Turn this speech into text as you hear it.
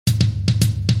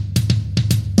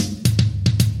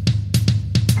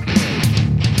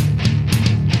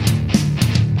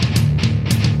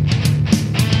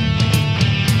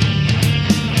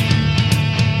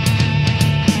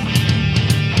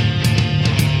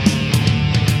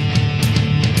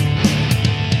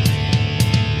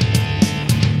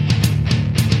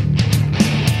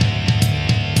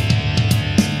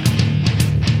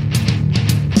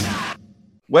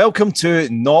Welcome to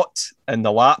Not in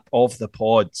the Lap of the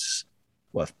Pods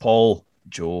with Paul,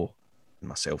 Joe, and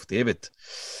myself, David.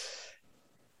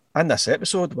 In this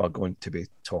episode, we're going to be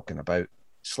talking about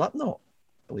Slipknot,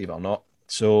 believe it or not.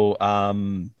 So, I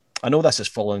know this is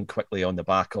following quickly on the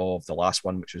back of the last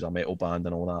one, which was a metal band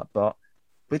and all that, but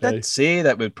we did say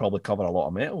that we'd probably cover a lot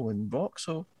of metal and rock,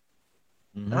 so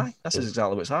aye, this is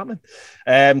exactly what's happening.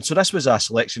 So this was a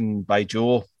selection by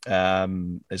Joe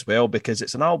as well, because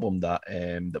it's an album that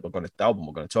we're going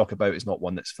to talk about is not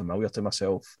one that's familiar to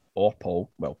myself or Paul.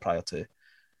 Well, prior to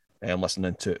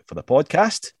listening to it for the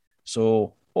podcast,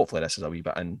 so hopefully this is a wee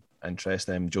bit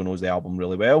interesting. Joe knows the album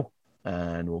really well,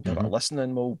 and we'll give it a listen,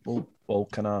 and we'll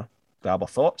kind of grab our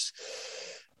thoughts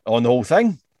on the whole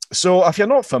thing. So if you're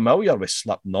not familiar with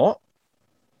Slipknot,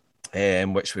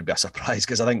 which would be a surprise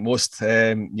because I think most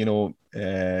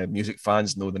music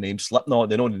fans know the name Slipknot.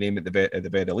 They know the name at the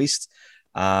very least.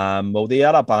 Well, they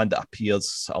are a band that appears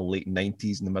sort of late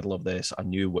 90s in the middle of this a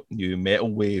new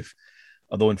metal wave.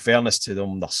 Although in fairness to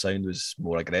them, their sound was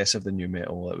more aggressive than new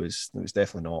metal. It was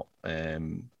definitely not.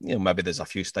 Maybe there's a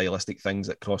few stylistic things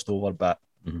that crossed over, but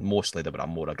mostly they were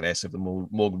more aggressive and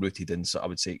more rooted in, I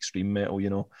would say, extreme metal,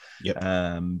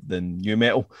 than new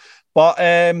metal. But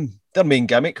their main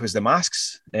gimmick was the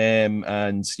masks, and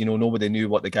nobody knew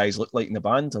what the guys looked like in the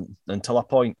band until a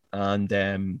point. And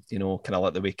kind of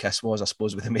like the way Kiss was, I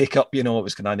suppose, with the makeup. It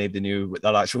was kind of nobody knew what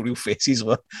their actual real faces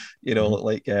were. Looked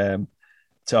like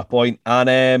to a point.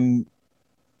 And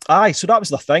so that was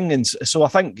the thing. And so I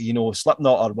think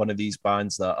Slipknot are one of these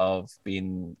bands that have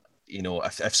been.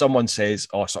 If someone says,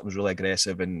 "Oh, something's really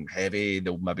aggressive and heavy,"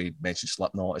 they'll maybe mention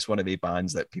Slipknot. It's one of the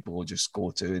bands that people will just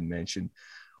go to and mention,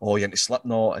 "Oh, you're into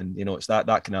Slipknot," and it's that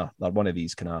kind of, they're one of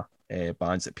these kind of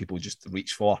bands that people just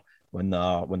reach for when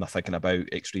they're thinking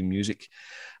about extreme music.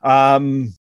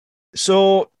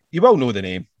 So you will know the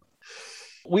name.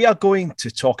 We are going to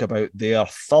talk about their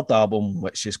third album,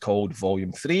 which is called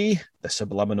Volume 3, The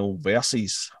Subliminal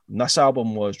Verses. And this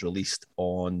album was released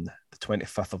on the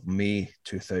 25th of May,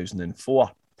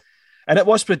 2004. And it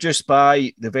was produced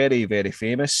by the very, very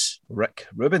famous Rick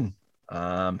Rubin,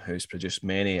 who's produced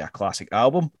many a classic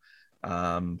album,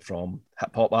 from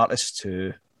hip-hop artists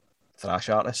to thrash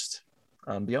artists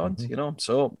and beyond,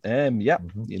 So,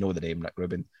 you know the name Rick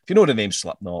Rubin. If you know the name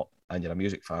Slipknot, and you're a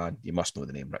music fan, you must know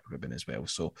the name Rick Rubin as well.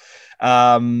 So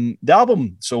the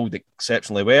album sold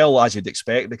exceptionally well, as you'd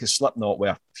expect, because Slipknot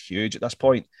were huge at this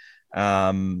point,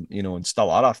 and still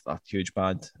are a huge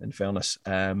band, in fairness.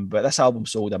 But this album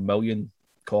sold 1 million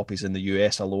copies in the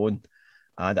US alone,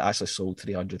 and it actually sold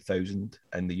 300,000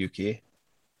 in the UK.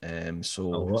 So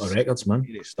a lot of records, man.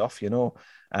 Stuff,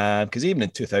 because even in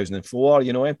 2004,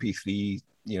 MP3,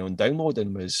 and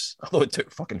downloading was, although it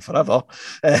took fucking forever,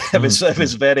 it was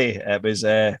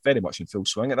very much in full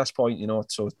swing at this point,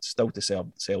 So still to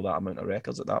sell that amount of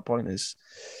records at that point is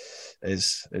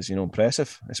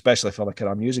impressive, especially for the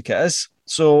kind of music it is.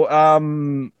 So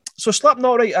so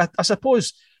Slipknot, right? I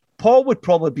suppose Paul would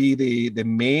probably be the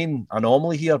main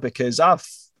anomaly here, because I've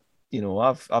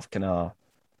kind of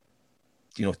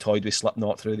toyed with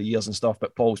Slipknot through the years and stuff,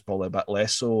 but Paul's probably a bit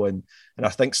less so. And I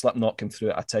think Slipknot came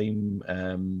through at a time,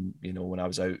 when I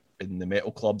was out in the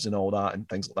metal clubs and all that and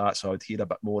things like that, so I'd hear a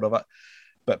bit more of it.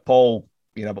 But Paul,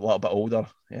 being a little bit older,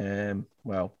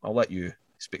 well, I'll let you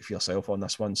speak for yourself on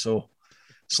this one. So,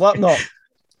 Slipknot,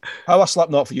 how are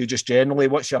Slipknot for you just generally?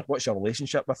 What's your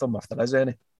relationship with them, if there is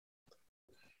any?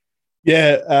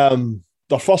 Yeah,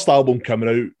 their first album came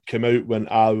out when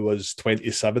I was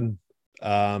 27.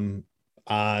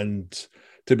 And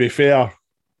to be fair,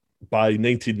 by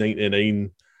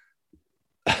 1999,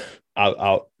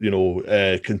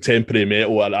 contemporary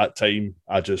metal at that time,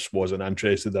 I just wasn't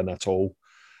interested in at all.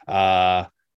 That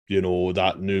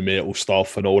new metal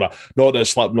stuff and all that. Not that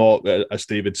Slipknot, as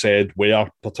David said, were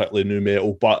particularly new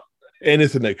metal, but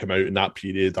anything that came out in that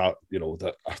period,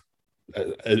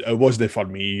 it wasn't for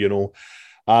me, and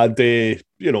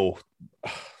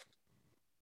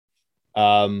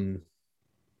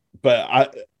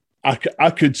but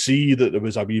I could see that there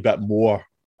was a wee bit more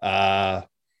to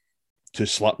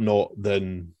Slipknot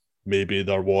than maybe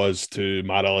there was to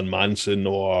Marilyn Manson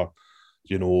or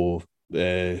Limp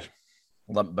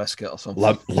Bizkit or something.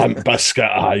 Limp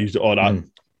Bizkit, or that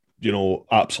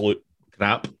absolute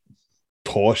crap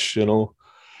tosh,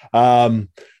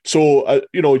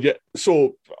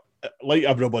 So like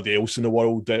everybody else in the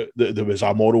world, there was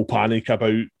a moral panic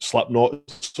about Slipknot.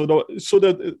 So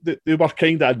they were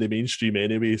kind of in the mainstream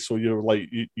anyway. So you're like,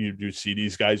 you see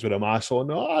these guys with a mask on.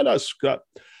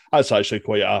 That's actually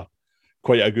quite a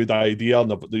good idea. And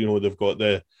they've got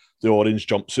the the orange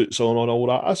jumpsuits on and all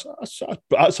that.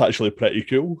 That's actually pretty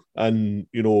cool. And,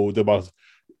 you know, they were,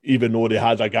 even though they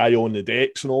had a guy on the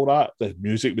decks and all that, the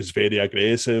music was very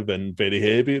aggressive and very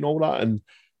heavy and all that. And,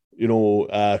 you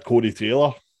know, Corey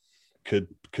Taylor could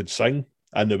sing,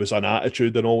 and there was an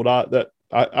attitude and all that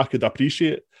I could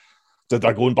appreciate. Did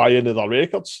I go and buy any of their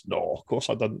records? No, of course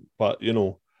I didn't. But, you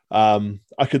know,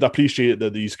 I could appreciate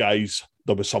that these guys,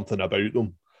 there was something about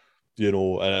them, you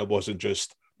know, and it wasn't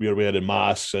just, we're wearing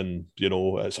masks and, you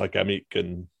know, it's a gimmick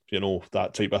and, you know,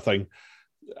 that type of thing.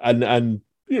 And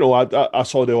you know, I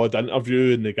saw the odd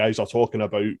interview and the guys are talking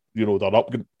about, you know, their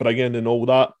upbringing and all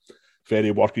that.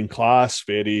 Very working class,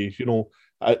 very, you know,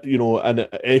 and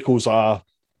it echoes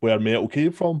where metal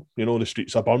came from, you know, the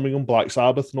streets of Birmingham, Black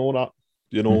Sabbath and all that,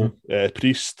 you know,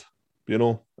 Priest, you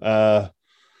know.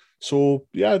 So,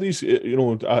 yeah, these, you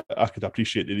know, I could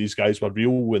appreciate that these guys were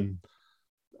real and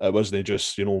it wasn't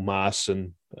just, you know, mass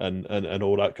and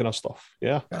all that kind of stuff.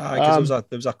 Yeah. Because there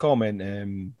was a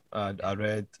comment I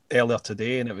read earlier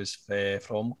today, and it was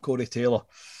from Corey Taylor.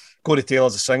 Corey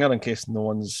Taylor's a singer, in case no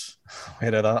one's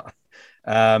aware of that.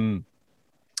 And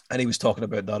he was talking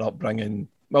about their upbringing.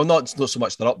 Well, not so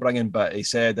much their upbringing, but he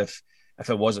said if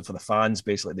it wasn't for the fans,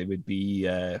 basically they would be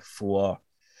four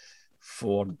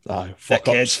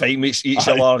kids fighting each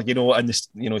other, you know, in the,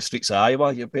 you know, streets of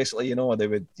Iowa. Basically, you know, they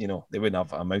wouldn't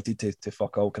have amounted to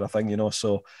fuck all kind of thing, you know.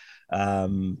 So,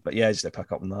 but yeah, just to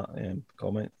pick up on that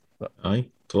comment. But aye,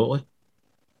 totally.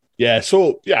 Yeah,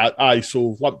 so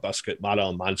Limp Bizkit,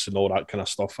 Marilyn Manson, all that kind of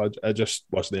stuff. I just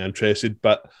wasn't interested,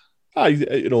 but I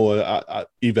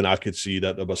could see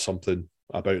that there was something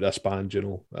about this band,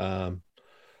 you know.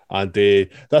 And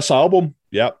this album,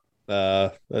 yeah.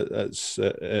 It's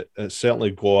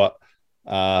certainly got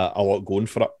a lot going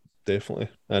for it, definitely,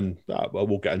 and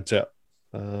we'll get into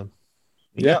it.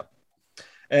 Yeah.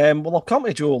 Well, I'll come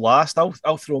to Joe last.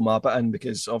 I'll throw my bit in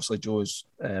because obviously Joe's.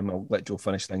 I'll let Joe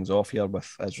finish things off here with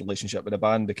his relationship with the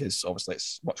band because obviously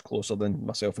it's much closer than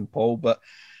myself and Paul. But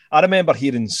I remember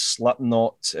hearing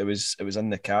Slipknot. It was in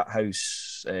the Cat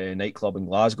House nightclub in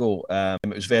Glasgow.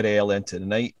 It was very early into the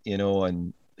night, you know,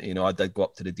 and you know, I did go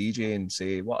up to the DJ and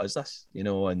say, "What is this?" You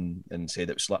know, and said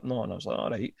it was Slipknot, and I was like, "All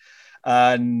right."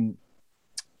 And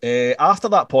after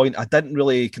that point, I didn't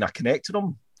really kind of connect to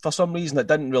them for some reason.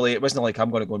 It wasn't like I'm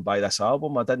going to go and buy this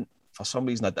album. I didn't, for some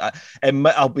reason.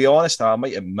 I'll be honest, I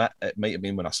might admit it might have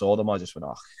been when I saw them, I just went,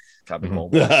 "Oh, can't be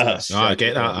involved." No, I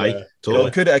get that. Aye, totally.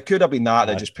 You know, it could have been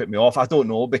that just put me off. I don't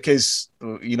know, because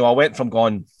you know, I went from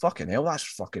going, "Fucking hell, that's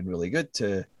fucking really good,"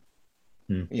 to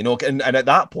you know, and at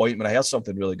that point, when I heard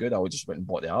something really good, I just went and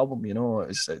bought the album. You know,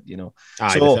 it's you know, I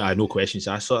had no questions,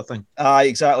 that sort of thing.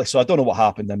 Exactly. So I don't know what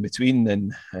happened in between,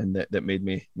 and that made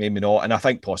me not. And I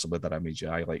think possibly that image,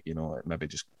 like, you know, it maybe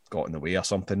just got in the way or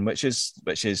something, which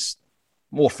is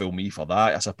more fool me for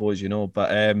that, I suppose. You know, but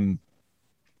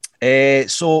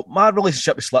so my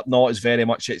relationship with Slipknot is very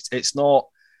much I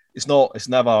was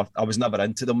never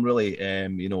into them really,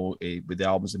 you know, with the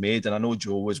albums they made. And I know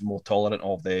Joe was more tolerant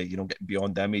of the, you know, getting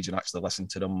beyond the image and actually listen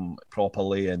to them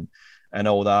properly and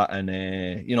all that. And,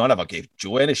 you know, I never gave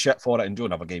Joe any shit for it, and Joe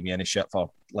never gave me any shit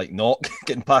for like not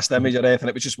getting past the image or anything.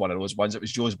 It was just one of those ones. It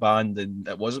was Joe's band and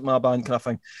it wasn't my band kind of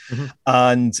thing.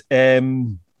 And I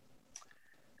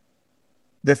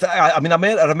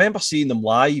remember seeing them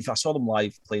live. I saw them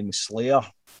live playing with Slayer,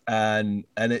 and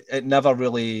it never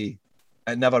really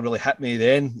hit me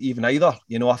then, even either.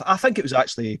 You know, I think it was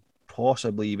actually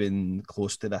possibly even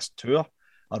close to this tour,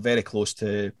 or very close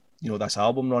to, you know, this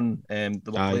album run they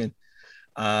were playing.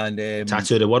 And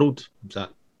Tattoo of the World, was that?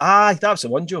 Aye, that was the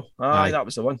one, Joe. That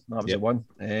was the one. The one.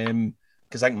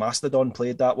 Because I think Mastodon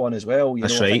played that one as well. You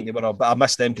That's know, right. I think I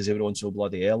missed them because they were on so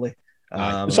bloody early.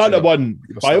 Is that the one?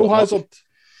 Biohazard.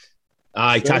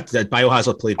 Aye,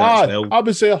 Biohazard played that as well. I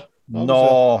was there.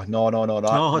 No.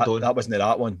 That wasn't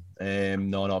that one.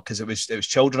 No, because it was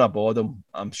Children of Bodom.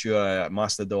 I'm sure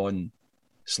Mastodon,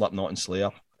 Slipknot, and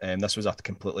Slayer. This was like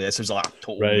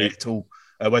total metal.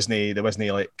 There wasn't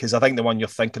like, because I think the one you're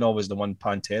thinking of is the one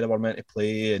Pantera were meant to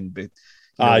play, and the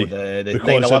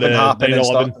 9/11 happened and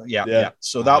stuff. Yeah.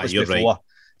 So that was before. Right.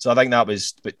 So I think that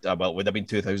was, it would have been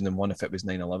 2001 if it was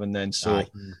 9/11 then.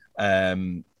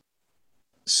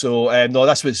 So, no,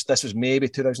 this was maybe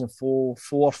 2004,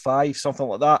 4 or 5, something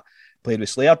like that. Played with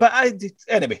Slayer, but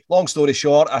anyway. Long story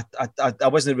short, I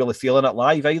wasn't really feeling it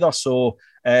live either. So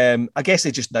I guess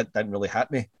it just didn't really hit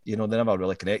me. You know, they never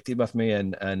really connected with me,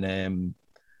 and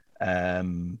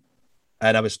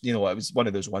I was, you know, it was one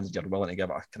of those ones you're willing to give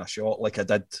it a kind of shot, like I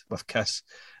did with Kiss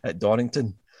at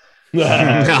Donington.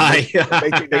 Aye.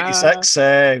 1996,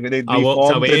 when they'd I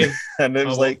walked reformed away. and it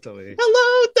was like, away.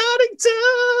 hello,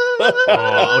 Darlington.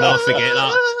 I'll never forget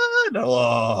that.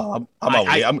 No, I'm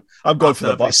away. I'm going for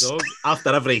the bus. After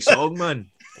every song, man.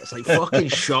 It's like, fucking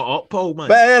shut up, Paul, man.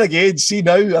 But then again, see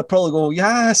now, I'd probably go,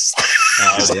 yes.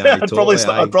 I'd probably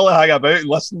hang about and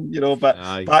listen, but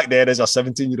back then as a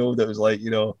 17-year-old, it was like,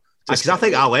 because I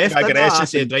think I left. I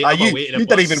said, right, you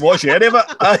didn't even watch any of it.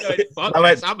 I'm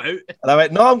out. And I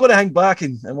went, no, I'm going to hang back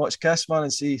and watch Kiss, man,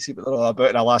 and see what they're all about.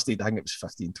 And I lasted, I think it was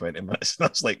 15, 20 minutes. And I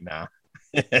was like, nah.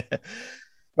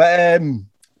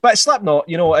 But Slipknot,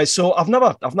 so I've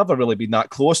never really been that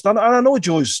close. And I know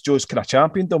Joe's kind of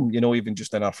championed them, even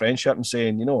just in our friendship and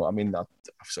saying,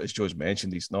 as Joe's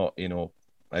mentioned, he's not,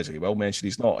 as he will mention,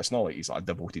 it's not like he's like a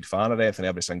devoted fan of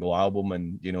every single album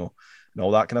and, and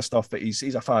all that kind of stuff. But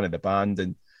he's a fan of the band.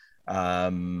 And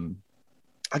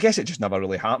I guess it just never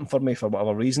really happened for me for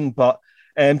whatever reason. But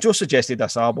Joe suggested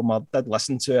this album. I did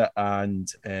listen to it and,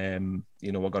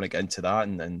 we're going to get into that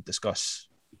and discuss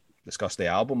the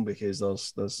album because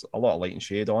there's a lot of light and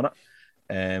shade on it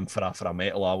for a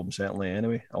metal album, certainly,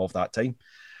 anyway, of that time.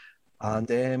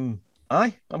 And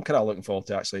I'm kind of looking forward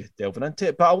to actually delving into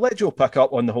it. But I'll let Joe pick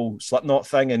up on the whole Slipknot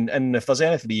thing, and if there's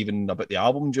anything even about the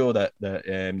album, Joe, that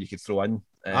you could throw in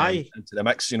into the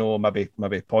mix,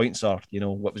 maybe points or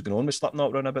what was going on with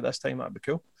Slipknot around about this time, that'd be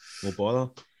cool. No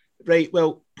bother. Right,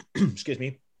 well, excuse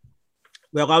me.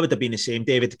 Well, I would have been the same,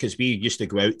 David, because we used to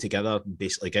go out together and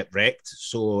basically get wrecked.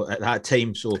 So at that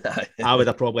time, I would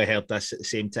have probably heard this at the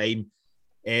same time.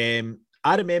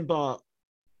 I remember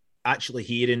actually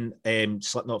hearing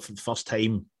Slipknot for the first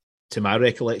time, to my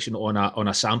recollection, on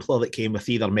a sampler that came with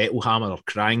either Metal Hammer or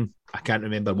Krang. I can't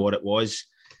remember what it was.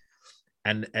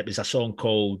 And it was a song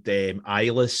called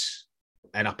Eyeless.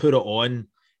 And I put it on.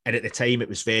 And at the time,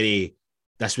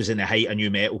 this was in the height of new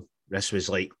metal. This was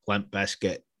like Limp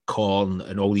Bizkit, Korn,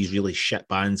 and all these really shit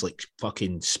bands like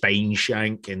fucking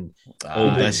Spineshank and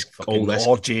all this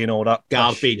Orgy and all that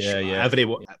garbage. Yeah.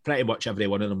 Pretty much every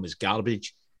one of them was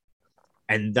garbage.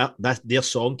 And that their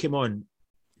song came on,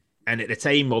 and at the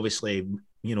time, obviously,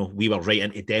 we were right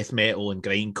into death metal and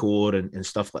grindcore and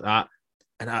stuff like that.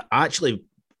 And I actually,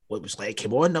 it was like it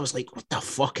came on, I was like, "What the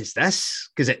fuck is this?"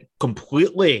 Because it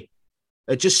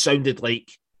just sounded like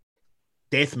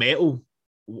death metal,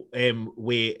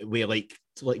 with like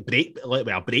with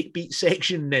a breakbeat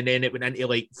section, and then it went into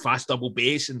like fast double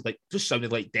bass and like just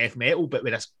sounded like death metal, but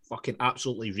with this fucking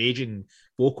absolutely raging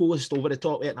vocalist over the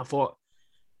top of it. And I thought,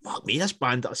 fuck me, this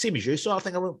band, same as you saw, I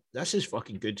think I went, this is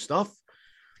fucking good stuff.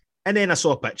 And then I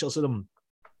saw pictures of them,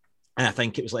 and I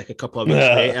think it was like a couple of weeks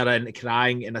later, and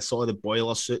crying, and I saw the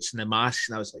boiler suits and the masks,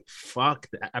 and I was like, fuck.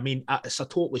 I mean, it's a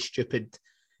totally stupid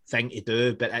thing to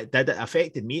do, but it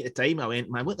affected me at the time. I went,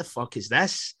 man, what the fuck is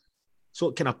this? So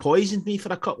it kind of poisoned me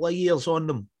for a couple of years on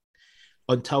them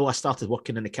until I started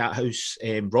working in the Cat House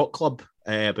Rock Club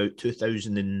about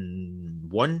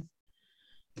 2001.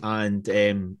 And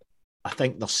I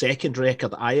think their second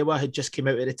record, Iowa, had just come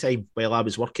out at the time while I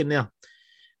was working there.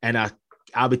 And I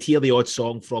would hear the odd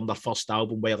song from their first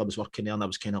album while I was working there, and I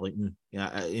was kind of like,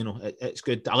 it's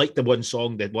good. I like the one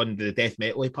song, the death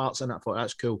metal parts in it. I thought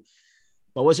that's cool.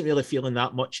 But I wasn't really feeling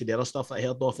that much of the other stuff that I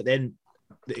heard off it. Then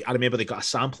I remember they got a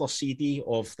sampler CD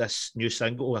of this new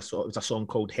single. I thought it was a song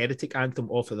called Heretic Anthem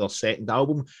off of their second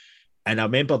album. And I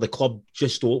remember the club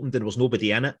just opened and there was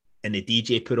nobody in it. And the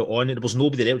DJ put it on and there was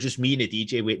nobody there. It was just me and the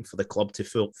DJ waiting for the club to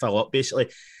fill up, basically.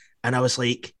 And I was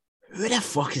like, who the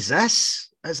fuck is this?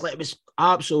 It was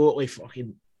absolutely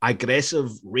fucking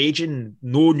aggressive, raging,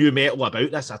 no new metal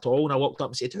about this at all. And I walked up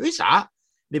and said, who's that?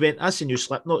 They went, that's a new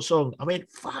Slipknot song. I went,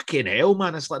 fucking hell,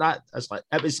 man. It's like that.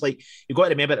 It was like, you got to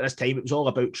remember at this time, it was all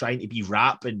about trying to be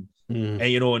rap and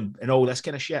all this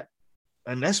kind of shit.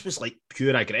 And this was like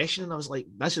pure aggression. And I was like,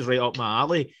 this is right up my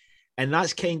alley. And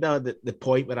that's kind of the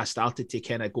point where I started to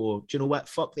kind of go, do you know what?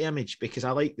 Fuck the image, because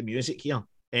I like the music here.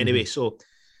 Anyway, so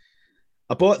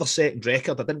I bought their second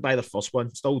record. I didn't buy their first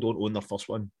one. Still don't own their first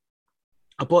one.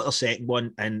 I bought their second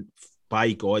one, and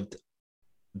by God,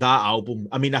 that album,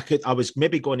 I mean, I was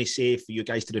maybe going to say for you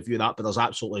guys to review that, but there's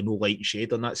absolutely no light and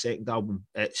shade on that second album.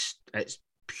 It's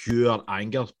pure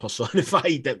anger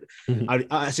personified.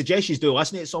 I suggest you do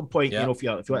listen to it at some point, if you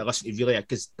want to listen to really,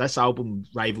 because this album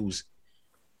rivals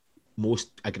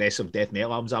most aggressive death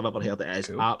metal albums I've ever heard. It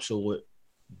is absolute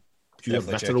pure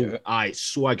visceral. It's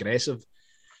so aggressive.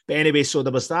 But anyway, so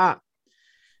there was that.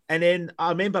 And then I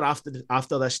remember after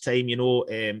this time,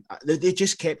 they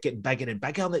just kept getting bigger and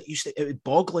bigger. And it would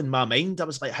boggle in my mind. I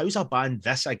was like, how's a band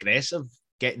this aggressive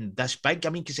getting this big? I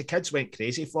mean, because the kids went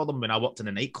crazy for them when I worked in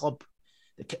a nightclub.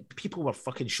 People were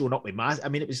fucking showing up with masks. I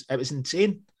mean, it was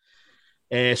insane.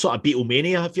 sort of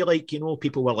Beatlemania, I feel like, you know,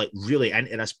 people were like really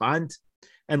into this band.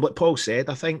 And what Paul said,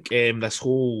 I think it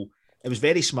was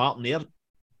very smart on their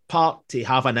part to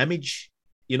have an image,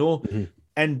 you know, Mm-hmm.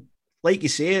 and like you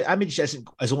say, image is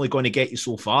only going to get you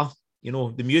so far. You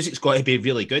know, the music's got to be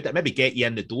really good. It maybe get you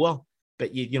in the door,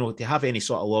 but you know, to have any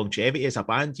sort of longevity as a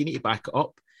band, you need to back it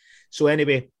up. So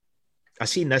anyway, I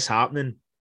seen this happening,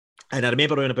 and I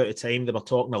remember around about the time they were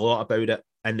talking a lot about it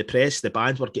in the press. The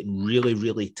bands were getting really,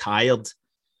 really tired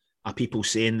of people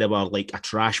saying they were like a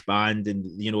trash band,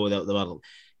 and you know,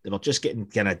 they were just getting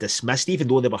kind of dismissed, even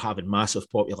though they were having massive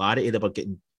popularity. They were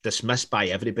getting dismissed by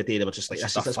everybody. They were just like,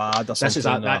 this is a fad or something.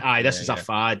 This is a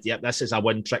fad. Yep, this is a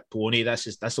one-trick pony.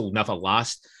 This will never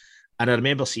last. And I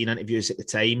remember seeing interviews at the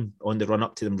time on the run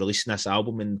up to them releasing this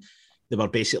album, and they were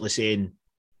basically saying,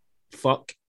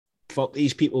 "Fuck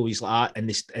these people." He's like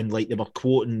that, and like they were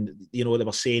quoting, you know, they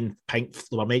were saying they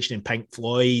were mentioning Pink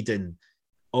Floyd and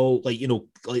all, like, you know,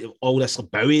 like all this, like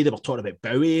Bowie. They were talking about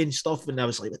Bowie and stuff, and I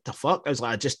was like, what the fuck? I was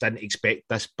like, I just didn't expect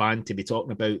this band to be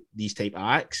talking about these type of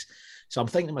acts. So I'm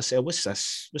thinking to myself, what's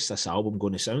this album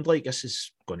going to sound like? This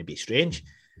is going to be strange.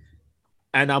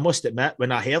 And I must admit,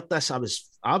 when I heard this, I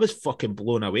was fucking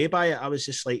blown away by it. I was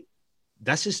just like,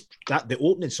 this is that the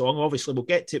opening song. Obviously, we'll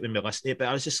get to it when we listen to it, but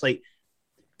I was just like,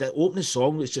 the opening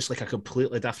song was just like a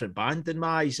completely different band in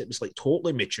my eyes. It was like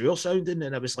totally mature sounding,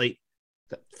 and I was like,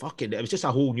 it was just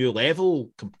a whole new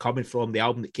level coming from the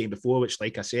album that came before, which,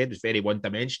 like I said, was very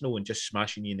one-dimensional and just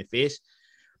smashing you in the face.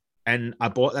 And I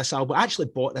bought this album. I actually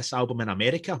bought this album in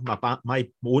America. My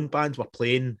own band were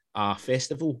playing a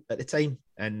festival at the time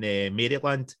in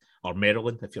Maryland, or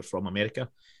Maryland if you're from America,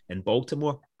 in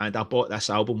Baltimore. And I bought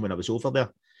this album when I was over there.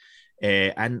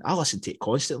 And I listened to it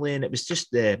constantly, and it was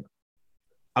just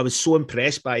I was so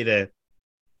impressed by the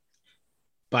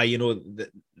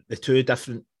two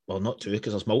different, well, not two,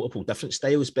 because there's multiple different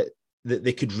styles, but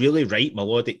they could really write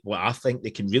melodic, what I think they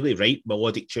can really write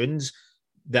melodic tunes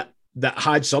that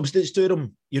had substance to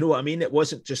them. You know what I mean? It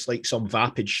wasn't just like some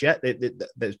vapid shit.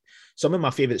 Some of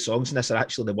my favourite songs in this are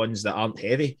actually the ones that aren't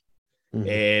heavy.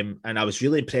 Mm-hmm. And I was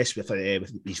really impressed with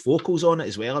these vocals on it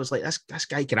as well. I was like, this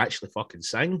guy can actually fucking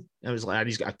sing. I was like, and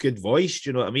he's got a good voice, do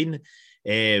you know what I mean?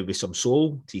 With some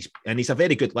soul. And he's a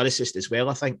very good lyricist as well,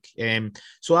 I think.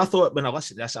 So I thought when I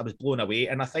listened to this, I was blown away.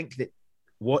 And I think that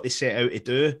what they set out to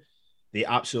do, they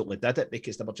absolutely did it,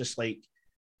 because they were just like,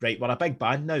 right, we're a big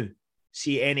band now.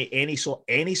 See, any sort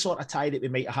of tie that we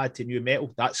might have had to new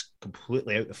metal, that's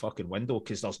completely out the fucking window,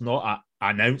 because there's not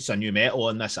an ounce of new metal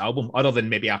on this album, other than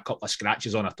maybe a couple of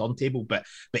scratches on a turntable. But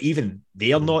even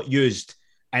they are not used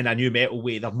in a new metal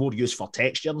way. They're more used for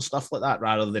texture and stuff like that,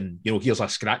 rather than, you know, here's a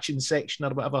scratching section or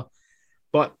whatever.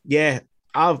 But yeah,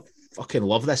 I fucking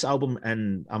love this album,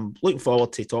 and I'm looking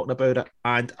forward to talking about it.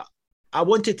 And I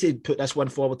wanted to put this one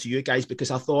forward to you guys,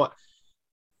 because I thought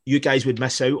you guys would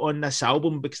miss out on this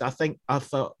album, because I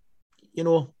thought, you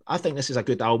know, I think this is a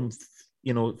good album,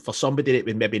 you know, for somebody that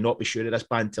would maybe not be sure of this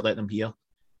band to let them hear,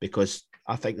 because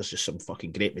I think there's just some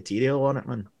fucking great material on it,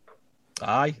 man.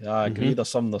 Aye, I agree.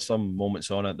 Mm-hmm. There's some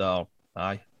moments on it that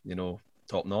are, you know,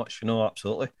 top notch. You know,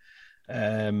 absolutely.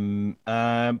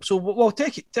 So we'll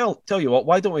tell you what.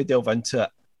 Why don't we delve into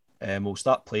it? We'll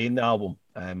start playing the album,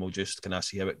 and we'll just kind of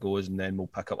see how it goes, and then we'll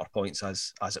pick up our points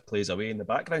as it plays away in the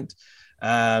background.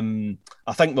 I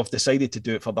think we've decided to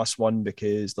do it for this one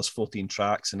because there's 14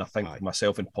 tracks, and I think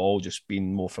myself and Paul just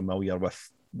being more familiar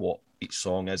with what each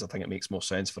song is, I think it makes more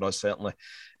sense for us, certainly.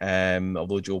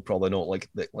 Although Joe probably not like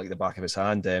the back of his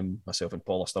hand, myself and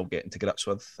Paul are still getting to grips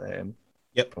with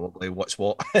probably what's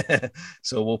what.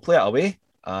 So we'll play it away,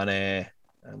 and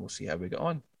we'll see how we get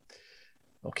on.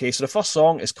 Okay, so the first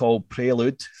song is called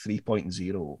Prelude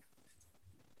 3.0.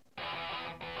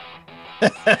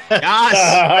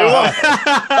 Yes!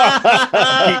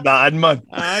 Keep that in, man.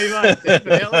 Aye, man.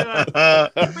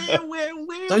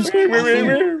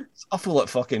 I feel like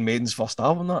fucking Maiden's first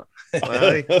album, that.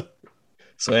 Aye.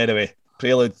 So anyway,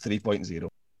 Prelude 3.0.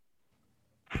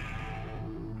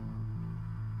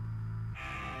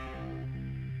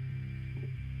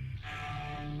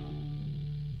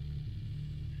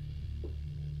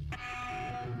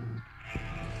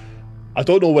 I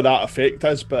don't know what that effect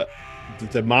is, but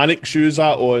the manic shoes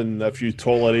that on If You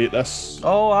Tolerate This.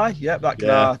 Oh, aye, yep,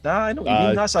 that I know what you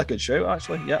mean. That's a good shout,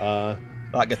 actually. Yeah,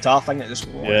 that guitar thing that just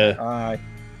aye.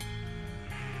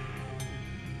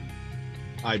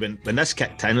 When this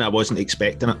kicked in, I wasn't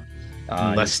expecting it.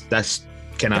 This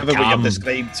kind of what you've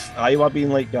described Iowa being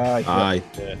like, yeah.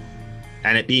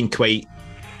 And it being quite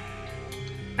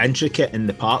intricate in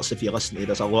the parts. If you listen to it,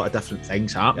 there's a lot of different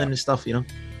things happening and stuff, you know.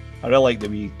 I really like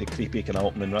the creepy kind of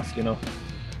opening riff, you know.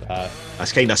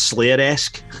 That's kind of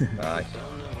Slayer-esque. Aye.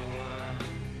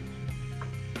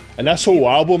 And this whole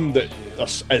album,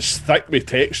 it's thick with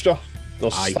texture.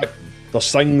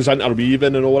 There's things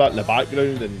interweaving and all that in the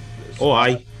background. And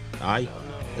aye.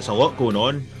 There's a lot going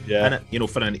on. Yeah. In it, you know,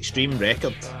 for an extreme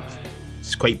record,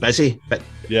 it's quite busy, but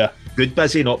yeah, good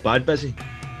busy, not bad busy.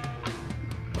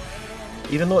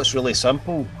 Even though it's really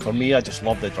simple, for me, I just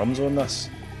love the drums on this.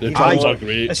 the drums are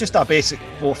great. It's just a basic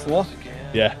 4/4.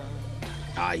 Yeah.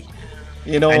 Aye.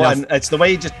 You know, and it's the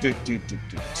way you just do.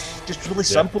 Just really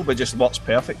simple, but just works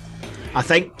perfect. I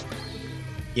think,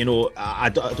 you know, I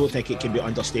don't think it can be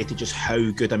understated just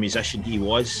how good a musician he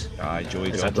was. Aye,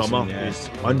 Joey as a Jordison, drummer. yeah. He was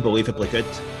unbelievably good.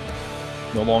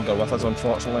 No longer with us,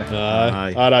 unfortunately.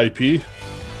 Aye. R.I.P.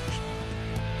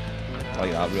 I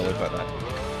like that really about that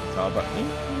guitar bit.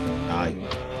 Aye.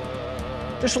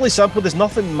 Just really simple. There's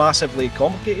nothing massively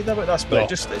complicated about this, but No.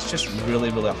 it's just really,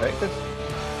 really effective.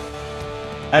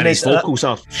 And his vocals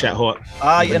are shit hot.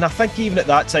 Aye, and I think even at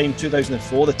that time,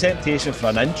 2004, the temptation for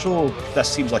an intro, this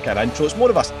seems like an intro. It's more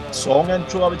of a song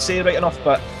intro, I would say, right enough,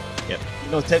 but yep.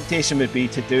 You know, the temptation would be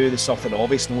to do the something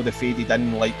obvious, you know, the faded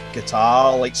in like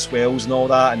guitar, like swells and all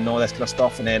that, and all this kind of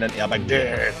stuff, and then into a big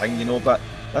thing, you know. But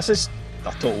this is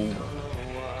a total.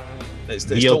 It's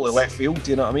totally left field,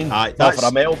 do you know what I mean? Aye, not for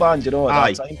a metal band, you know,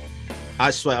 at that time.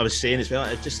 That's what I was saying as well.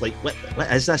 It's just like, what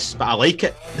is this? But I like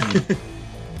it.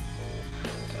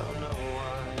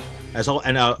 There's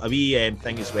a wee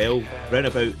thing as well, round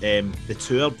about the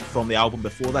tour from the album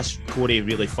before this, Corey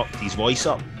really fucked his voice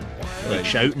up, like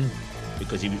shouting,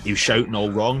 because he was shouting all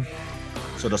wrong.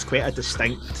 So there's quite a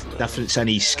distinct difference in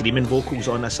his screaming vocals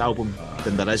on this album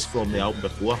than there is from the album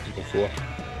before.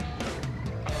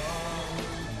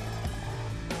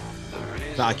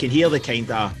 But I can hear the kind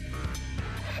of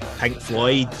Pink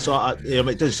Floyd sort of, you know,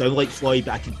 it doesn't sound like Floyd,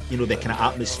 but I can, you know, the kind of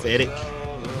atmospheric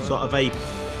sort of vibe.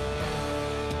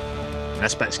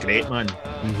 This bit's great, man.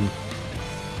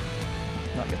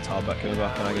 That guitar bit coming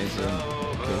back in against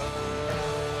cool.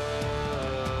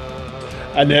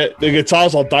 And the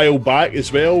guitars are dialed back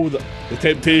as well. The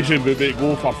temptation would be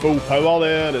go for full power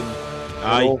there, and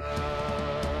aye,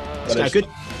 it's got a good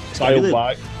dialed really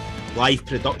back live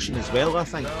production as well. I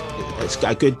think it's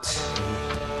got a good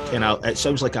kind of. It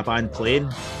sounds like a band playing.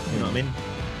 You know what I mean?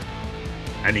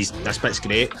 And this bit's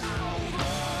great.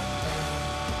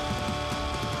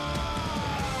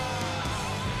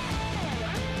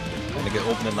 Get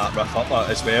opening that riff up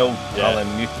as well, rather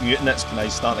than muting it, it's kind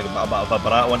of starting to get a bit of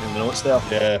vibrato into the notes there.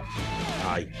 Yeah.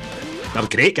 Aye. They're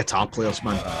great guitar players,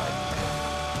 man.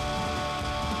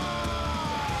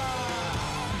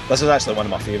 This is actually one of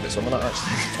my favourites on it,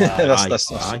 actually. This first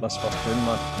tune,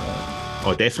 man.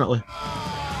 Oh, definitely.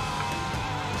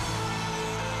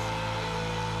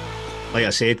 Like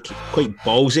I said, quite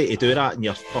ballsy to do that in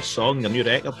your first song, your new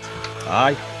record.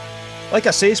 Aye. Like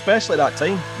I say, especially at that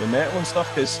time, with metal and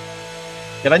stuff, because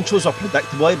your intros are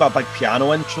predictable, like a big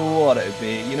piano intro, or it would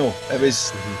be, you know, it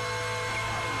was.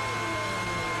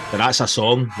 But that's a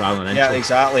song rather than an intro. Yeah,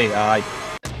 exactly. Aye.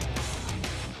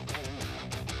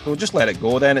 So just let it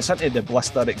go then. It's into the bliss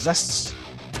that exists.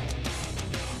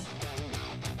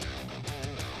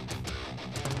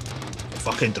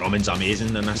 Fucking drumming's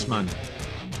amazing in this, man.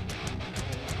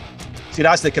 See,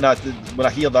 that's the kind of, when I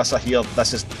hear this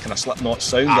is kind of Slipknot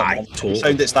sound. Aye, total.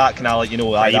 Sound that's that kind of like, you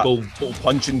know, tribal. That total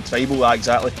punching tribal,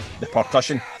 exactly. The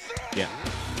percussion. Yeah.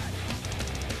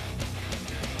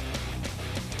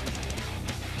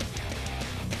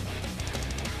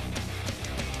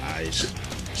 Aye.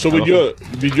 So when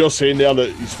you're saying there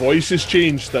that his voice has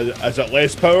changed, is it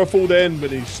less powerful then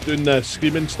when he's doing the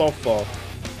screaming stuff, or?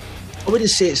 I wouldn't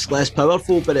say it's less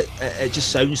powerful, but it just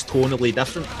sounds tonally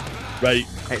different. Right.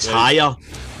 It's higher.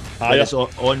 Higher. It's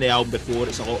on the album before,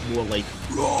 it's a lot more like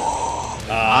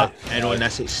and on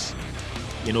this it's,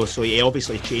 you know, so he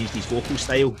obviously changed his vocal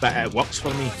style, but it works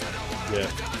for me. Yeah.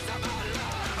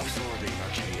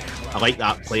 I like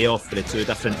that play off for the two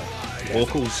different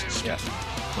vocals. Yeah.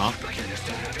 Mark.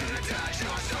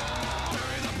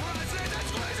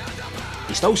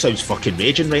 He still sounds fucking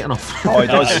raging right enough. Oh, he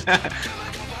does.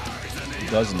 He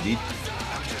does indeed.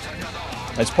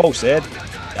 As Paul said,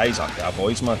 guys are a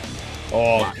voice, man.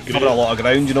 Oh, covered a lot of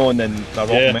ground, you know, and then the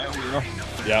rock metal, you know.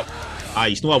 Yep. Aye,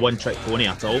 he's not a one-trick pony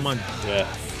at all, man. Yeah.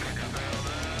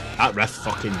 That riff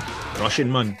fucking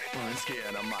crushing, man.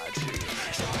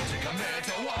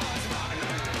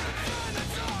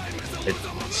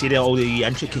 See all the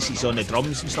intricacies on the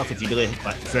drums and stuff. If you really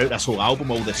like, throughout this whole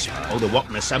album, all the work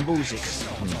and the cymbals, it's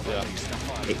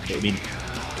I mean,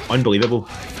 unbelievable.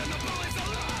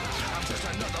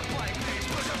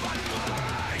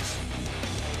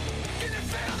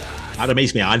 That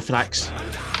reminds me of Anthrax.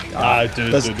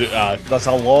 There's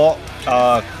a lot.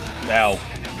 Well,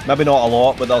 maybe not a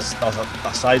lot, but there's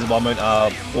a sizable amount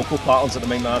of vocal patterns that the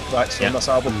main man tracks on this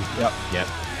album. Yep.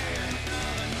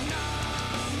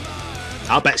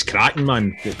 That bit's cracking,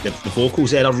 man. The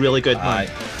vocals there are really good, man.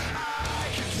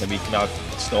 Then we kind of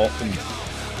stop and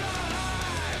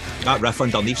that riff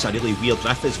underneath's a really weird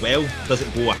riff as well.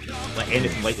 Doesn't go like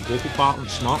anything like the vocal pattern.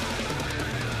 Smart.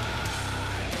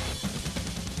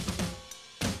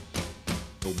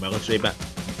 Old military bit.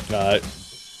 Right.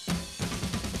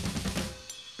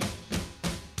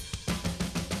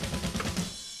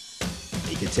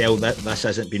 You can tell that this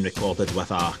hasn't been recorded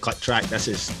with a click track. This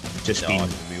has just been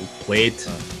played,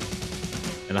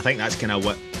 and I think that's kind of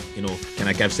what kind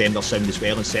of gives them their sound as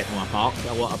well and set them apart for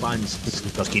a lot of bands.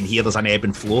 Because you can hear there's an ebb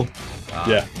and flow.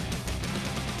 Yeah.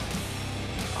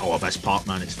 I love this part,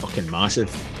 man. It's fucking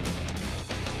massive.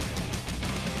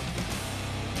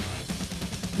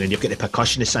 And then you've got the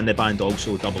percussionists in the band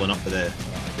also doubling up with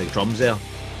the drums there.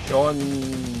 Sean,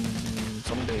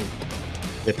 somebody.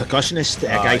 The percussionist,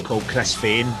 a guy called Chris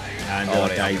Fain, and the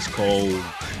other guy's called.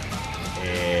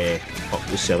 What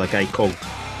was the other guy called?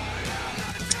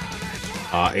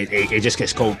 It just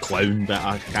gets called Clown, but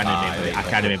I can't remember. I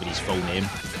can't remember his full name.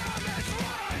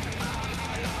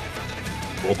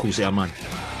 Vocals there, man.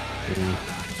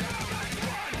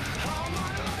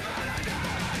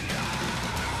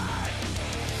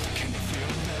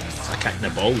 It's like kicking the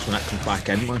balls when it comes back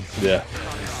in, man. Yeah.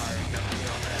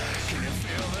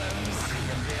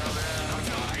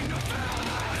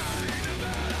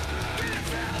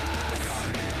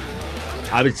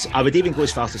 I would even go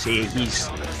as far as to say he's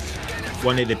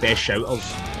one of the best shouters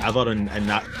ever in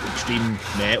that extreme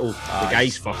metal. The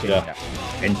guy's fucking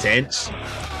intense.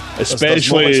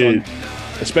 Especially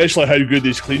how good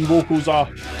his clean vocals are.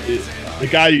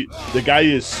 The guy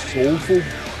is soulful.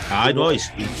 I know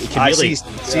he can really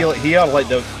see like here, like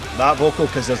that vocal,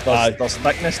 because there's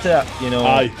thickness to it, you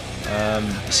know.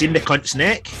 Seen the cunt's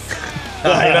neck.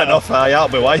 Aye, enough. That'll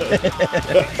be why.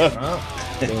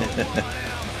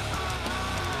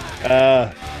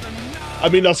 I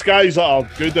mean, there's guys that are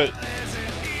good at,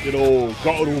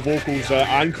 guttural vocals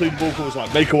and clean vocals,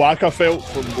 like Michael Ackerfeld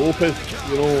from Opeth,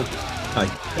 Aye.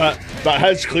 But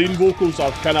his clean vocals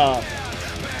are kind of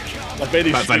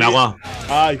very vanilla.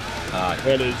 Aye.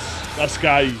 Whereas this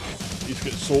guy, he's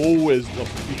got soul. You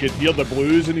can hear the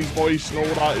blues in his voice and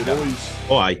all that. He's.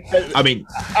 Oh, aye. I mean,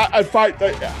 in fact,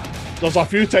 there's a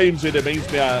few times it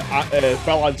reminds me of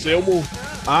Phil Anselmo.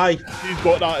 Aye. He's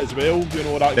got that as well.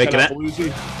 That kind of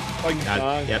bluesy thing.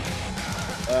 Yep.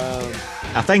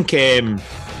 I think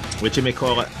what do you may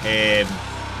call it?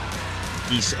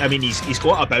 He's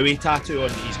got a Bowie tattoo on.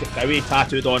 He's got Bowie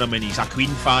tattooed on him, and he's a Queen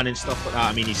fan and stuff like that.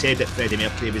 I mean, he said that Freddie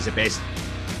Mercury was the best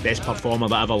performer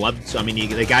that ever lived. So I mean,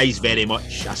 the guy's very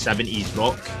much a 70s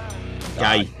rock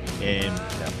guy.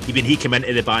 Even he came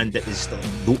into the band that was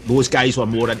those guys were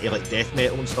more into like death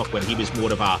metal and stuff, where he was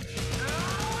more of a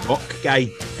rock guy,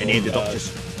 and he ended up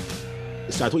just.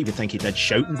 So I don't even think he did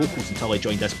shouting vocals until I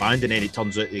joined this band, and then it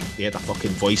turns out he had a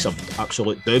fucking voice of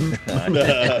absolute doom.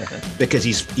 Because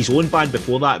his own band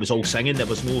before that was all singing, there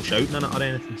was no shouting in it or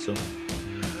anything. So,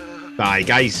 but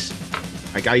guy's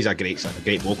a great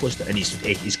vocalist, and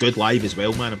he's good live as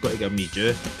well, man. I've got to give him his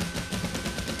due.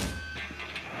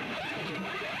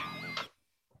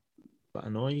 Bit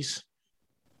of noise.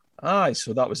 Aye,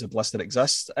 so that was a Bliss That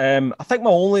Exists. I think my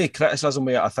only criticism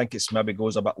with it, I think it's maybe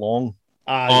goes a bit long.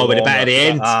 With a bit at the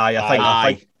end.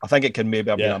 I think it can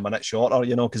maybe have been a minute shorter,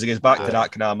 because it goes back to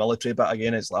that kind of military bit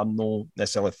again. It's I'm not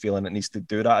necessarily feeling it needs to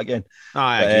do that again.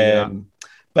 I agree with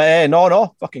that. But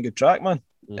no, fucking good track, man.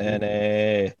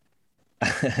 Mm-hmm.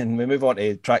 And we move on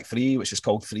to track 3, which is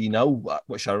called 3 Now,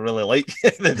 which I really like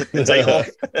the title.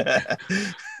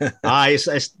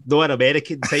 It's not an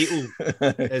American title.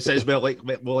 It sounds more like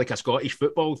a Scottish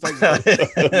football thing.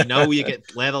 3-0, you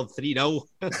get leathered 3-0.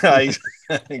 Aye,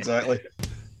 exactly.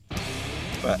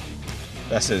 But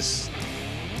this is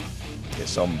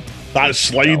some that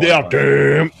slide there,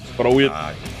 damn, brilliant.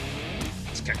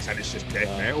 It's kicks in, it's just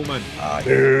death metal, man.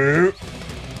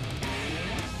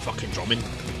 Fucking drumming.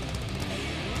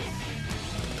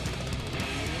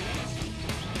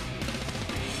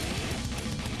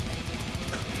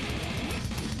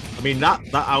 I mean, that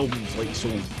album's like so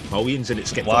millions, and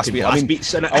it's got blast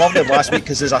beats in it. I love the blast beat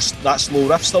because there's that slow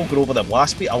riff still going over the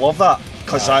blast beat. I love that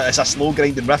because it's a slow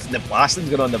grinding riff and the blasting's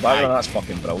going on in the background. That's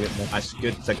fucking brilliant, man. That's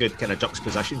good. It's a good kind of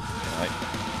juxtaposition.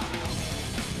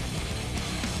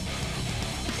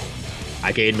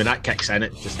 Again, when that kicks in,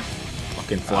 it just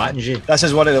fucking flattens you. This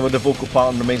is one of the vocal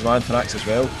pattern remains my Anthrax as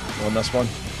well on this one.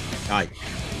 Aye.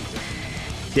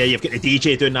 Yeah, you've got the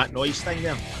DJ doing that noise thing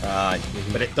there, Aye.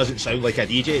 but it doesn't sound like a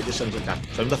DJ. It just sounds like a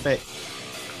sound effect.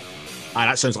 Ah,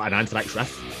 that sounds like an Anthrax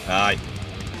riff. Aye.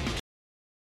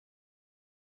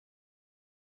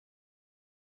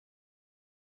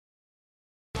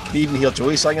 Can you even hear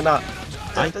Joey singing that?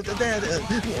 Aye.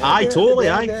 Aye, totally,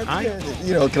 aye.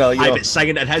 You know, kind of, Aye, but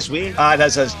singing it in his way. Aye,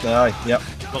 that's his. Aye, yep.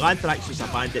 Well, Anthrax was a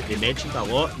band that they mentioned a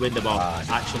lot when they were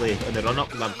actually on the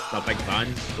run-up. They're big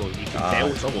bands, so you can tell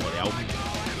it's all over the album.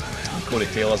 Corey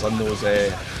Taylor's in those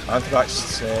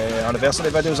Anthrax anniversary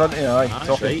videos, aren't he? Aye,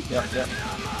 that's right. Yep.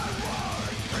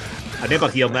 I never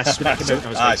hear this when it came out.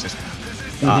 I was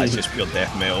it's just pure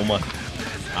death metal, man.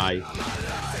 Aye.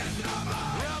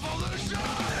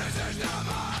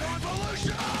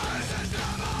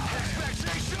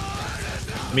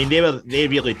 I mean, they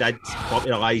really did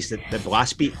popularise the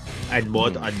blast beat and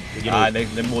mod and you know,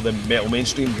 the more than metal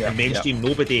mainstream. Yeah, and mainstream.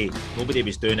 Nobody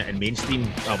was doing it in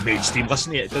mainstream. Mainstream.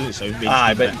 Listen to it. It doesn't sound mainstream.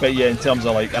 Aye, but yeah, in terms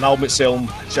of like an album selling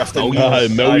shifting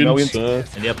millions.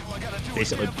 And they're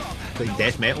basically playing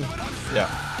death metal. Yeah.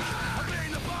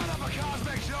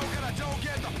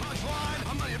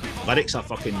 Lyrics are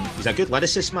fucking. He's a good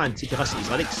lyricist, man. You can listen to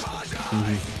his lyrics.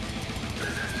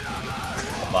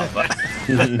 Love it.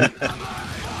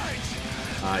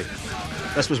 Aye.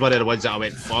 This was one of the ones that I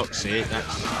went, fuck's sake,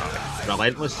 that's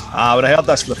relentless. When I heard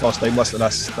this for the first time, listening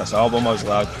to this album, I was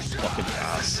like, fucking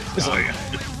gas. It's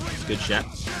good shit.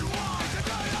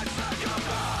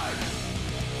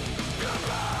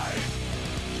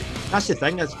 That's the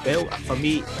thing as well, for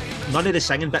me, none of the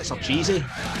singing bits are cheesy.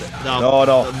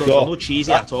 No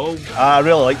cheesy at all. I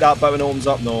really like that bit when it opens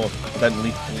up. No, I didn't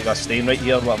leave a stain right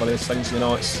here, whatever those things, you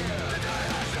know, it's...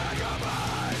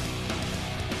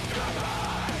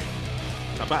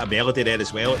 A bit of melody there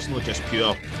as well, it's not just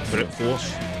pure brute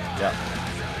force. Yeah.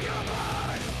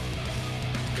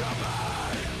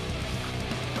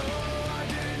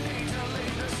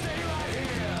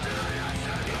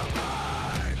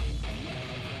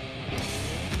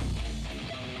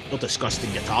 No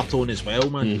disgusting guitar tone as well,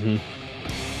 man.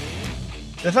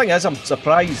 The thing is, I'm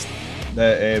surprised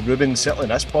that Ruben, certainly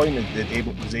at this point,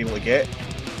 was able to get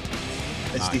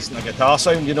it's decent a guitar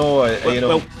sound, you know.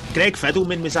 Well, Greg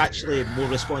Fiddleman was actually more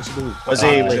responsible. Was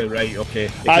he? Right, okay.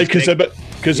 Aye, because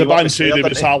the band said he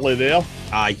was hardly there.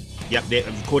 Aye, yep.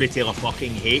 Corey Taylor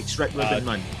fucking hates Rick Rubin,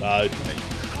 man. Aye.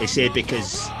 He said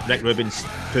because Rick Rubin's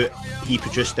he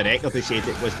produced the record, he said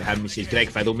it wasn't him. He says Greg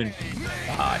Fiddleman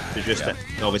produced it.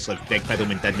 And obviously, Greg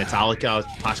Fiddleman did Metallica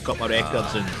past couple of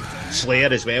records and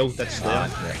Slayer as well. Did Slayer. Yeah,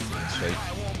 that's right.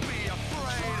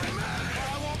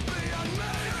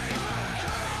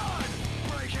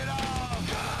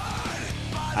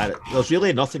 There's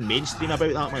really nothing mainstream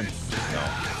about that, man. No.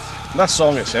 And this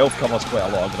song itself covers quite a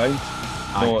lot of ground.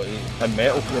 In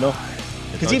metal, you know.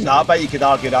 Because even that bit, you could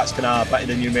argue that's kind of a bit of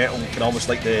the new metal, kind of almost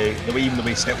like the way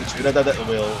Sepultura did it, the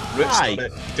way roots.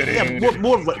 Yeah,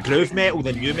 more like groove metal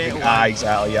than new metal. Aye,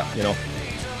 exactly, yeah, you know.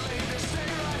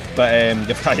 But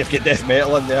you've got death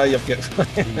metal in there, you've got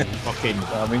fucking,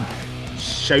 I mean,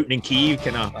 shouting in key,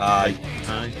 kind of. Aye,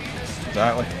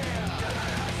 exactly.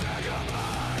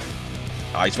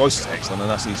 His voice is excellent, and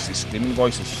that's his screaming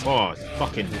voice is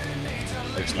fucking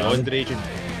beyond raging.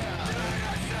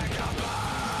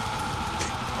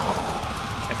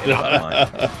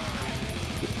 I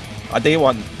do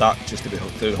want that just to be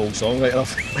through the whole song right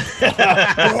enough.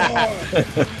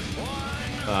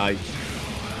 Aye.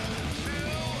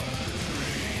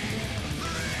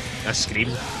 That scream.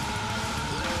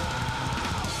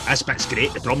 This bit's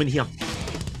great, the drum in here.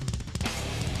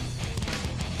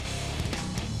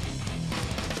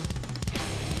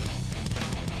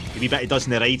 The wee bit he does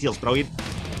in the ride here's brilliant.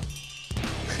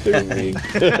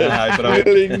 Aye,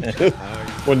 brilliant.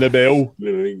 On the bell.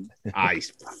 Aye,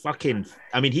 fucking.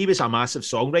 I mean, he was a massive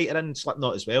songwriter in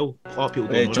Slipknot as well. A lot of people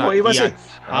don't know Joey, that. Was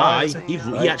he?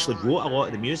 He actually wrote a lot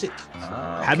of the music.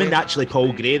 Him and actually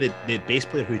Paul Gray, the bass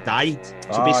player who died.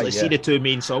 So basically, see the two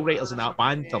main songwriters in that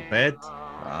band, they're dead.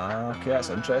 Okay, that's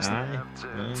interesting. Aye.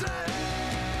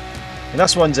 And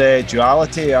this one's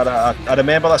Duality. I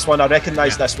remember this one. I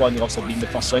recognise this one. Also being the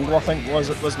first single, I think,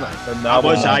 wasn't it?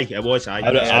 It was.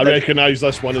 I recognise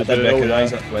this one as well. I did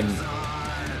recognise it when.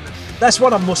 This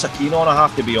one I'm most keen on, I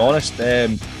have to be honest.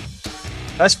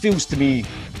 This feels to me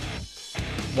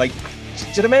like...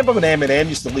 Do you remember when Eminem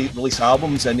used to release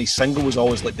albums and his single was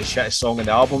always like the shittest song in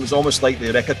the album? It was almost like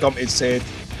the record company said,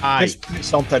 let's put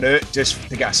something out just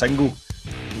to get a single.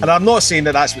 And I'm not saying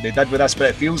that that's what they did with this, but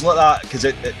it feels like that because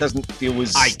it doesn't feel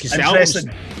as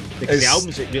interesting. Because the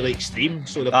album's really extreme,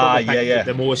 so they're probably picked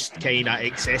the most kind of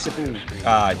accessible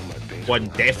one,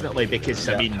 definitely, because,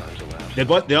 I mean...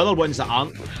 The other ones that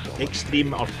aren't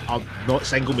extreme are not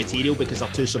single material because they're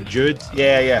too subdued.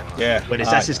 Yeah. Whereas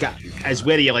this has got, is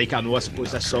where you're like, I know, I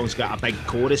suppose this song's got a big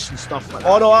chorus and stuff like that.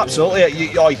 Oh no, absolutely.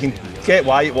 You can get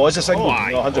why it was a single.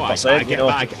 100%. I get,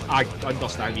 but I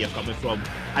understand where you're coming from.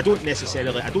 I don't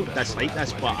dislike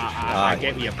this, but I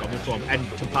get where you're coming from. In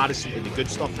comparison to the good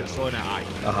stuff that's on it,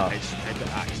 it's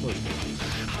not as good.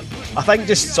 I think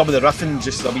just some of the riffing,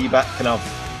 just a wee bit kind of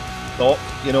thought,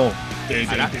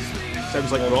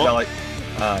 Sounds like rock.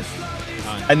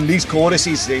 And these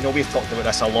choruses, we've talked about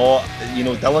this a lot.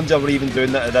 Dillinger were even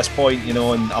doing that at this point,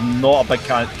 and I'm not a big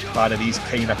fan of these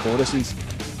kind of choruses.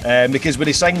 Because when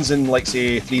he sings in, like,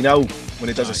 say, 3-0, when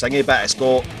he does a singing bit, it's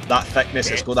got that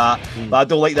thickness, it's got that. But I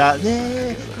don't like that.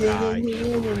 Because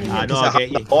I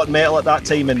had a lot of metal at that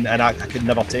time, and I could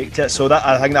never take to it. So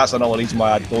I think that's another reason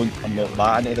why I'm not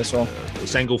that into the song. The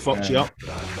single fucks you up.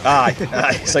 Aye,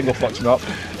 single fucks me up.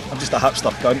 I'm just a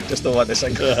hipster cunt, just don't like the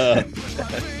single.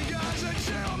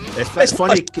 It's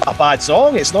funny. It's not a bad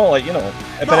song. It's not like,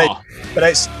 but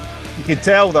it's, you can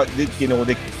tell that it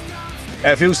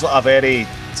feels like a very,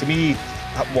 to me,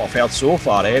 what I've heard so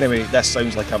far anyway, this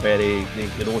sounds like a very, they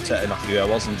wrote it in a few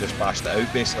hours and just bashed it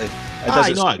out basically.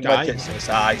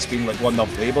 It's been like one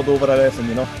they've laboured over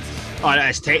everything, Oh,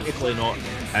 it's technically not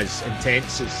as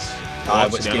intense as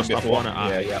what's the other stuff on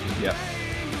it. Yeah.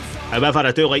 However,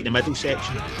 I do like the middle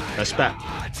section, this bit.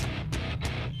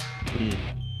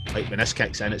 Like when this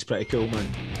kicks in, it's pretty cool, man.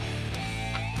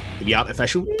 To be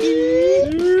artificial.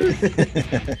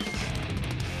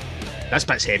 This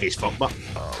bit's heavy as fuck, but.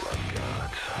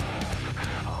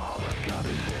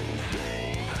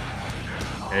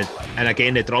 And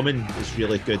again, the drumming is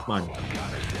really good, man.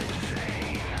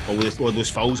 All those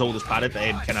fills, all those parrot,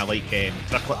 kind of like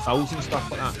triplet fills and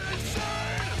stuff like that.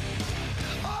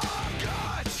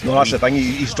 No, that's the thing.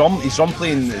 His drum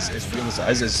playing, as real as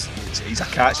it is, he's a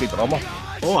catchy drummer.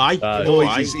 Oh, aye.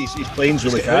 His playing's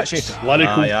really catchy.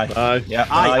 Lyrical.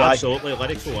 Absolutely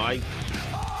lyrical. Aye.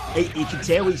 You can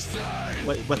tell he's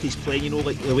with his playing,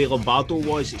 like the way Lombardo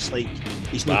was. It's like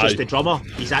he's not just a drummer.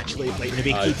 He's actually like the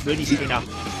way Keith Moon. He's kind of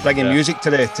bringing music to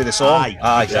the song.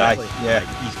 Exactly. Yeah.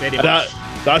 He's very much.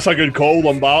 That's a good call,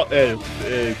 Lombardo.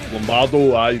 Aye,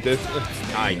 definitely.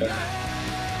 Aye.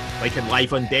 Like in Live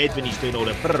Undead when he's doing all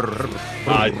the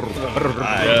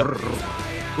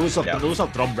those are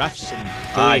drum riffs, and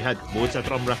Joey had loads of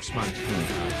drum riffs, man.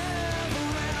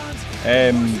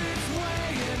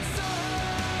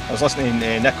 I was listening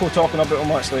to Nico talking about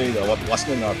him actually. I was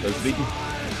reading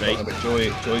right about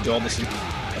Joey Jordison. I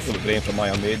feel the brain from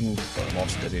Iron Maiden, but him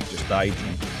obviously he just died,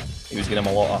 and he was getting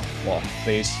him a lot of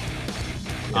praise.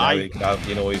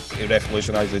 He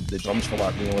revolutionised the drums for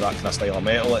that, that kind of style of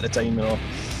metal at the time,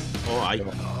 Oh, aye.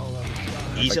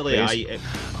 Easily, aye.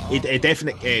 It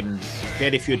definitely,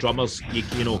 very few drummers,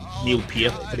 Neil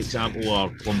Peart, for example,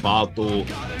 or Lombardo, you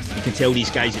can tell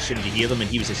these guys as soon as you hear them, and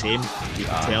he was the same. You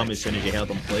can tell them as soon as you heard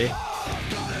them play,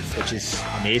 which is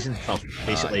amazing for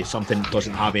basically something that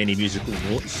doesn't have any musical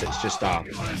notes. It's just a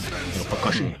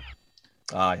percussion.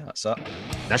 Aye, that's it.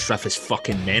 This riff is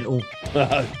fucking mental.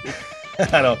 I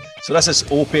know. So this is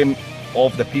Opium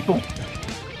of the People.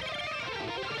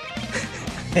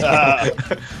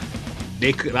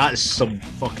 That's some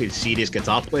fucking serious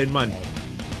guitar playing, man.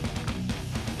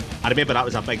 I remember that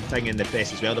was a big thing in the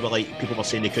press as well. They were like, people were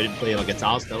saying they couldn't play their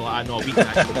guitars. They're like, no, we can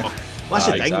actually fuck. That's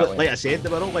the thing, exactly. Like I said, they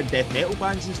were all in death metal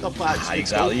bands and stuff like that.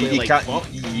 Exactly.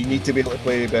 You need to be able to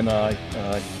play in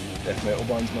death metal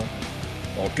bands, man.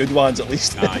 Or good ones at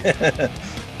least. Aye,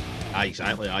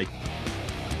 exactly, aye.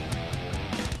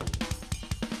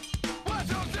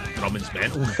 Drumming's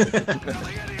mental.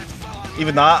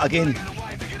 Even that, again,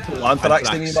 total Anthrax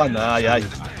to me, man. Aye.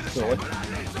 Totally.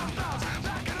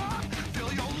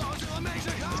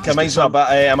 It reminds me a bit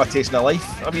of Imitation of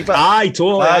Life, a wee bit. Aye,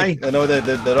 totally, aye. I know the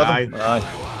rhythm. Aye.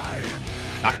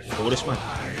 That chorus, man.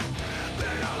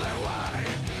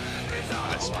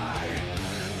 That's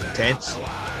intense.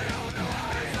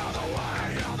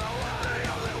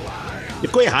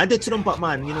 You've got to hand it to them, but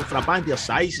man, for a band their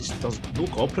size, there's no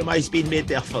compromise being made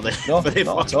there for the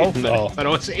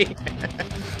ferocity.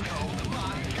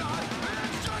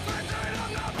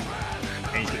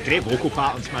 And he's got great vocal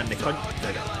patterns, man. The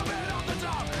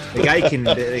guy can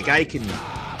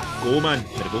go, man,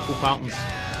 with the vocal patterns.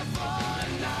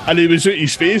 And he was at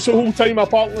his face the whole time,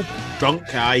 apparently. Drunk,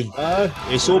 aye.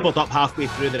 He sobered up halfway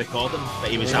through the recording, but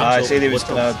he was absolutely. I said he was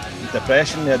kind of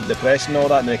depression and all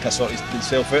that, and he kind of sorted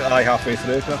himself out halfway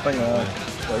through, kind of thing.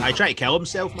 I tried to kill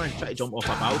himself, man. Tried to jump off a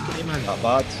balcony, man. That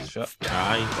bad, shit.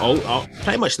 Aye. All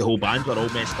pretty much the whole band were all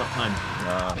messed up, man.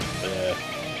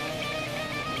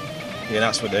 Yeah,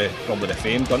 that's what probably the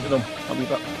fame done to them a wee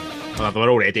bit. Well, they were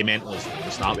already mental at the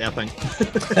start there, I think.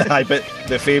 Aye, but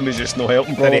the fame was just no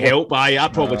helping. Probably. Did it help? Aye, I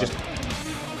probably just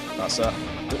That's it.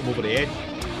 put them over the edge.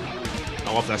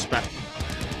 I love this bit.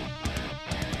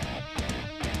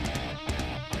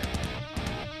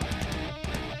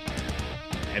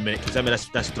 And when it comes in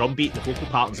with this drum beat, the vocal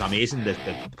pattern's amazing. The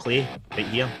play right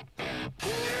here.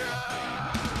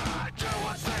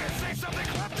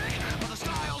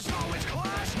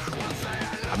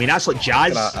 I mean, that's like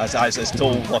jazz. It's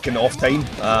still looking off time.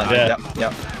 Yeah.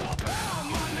 Yep.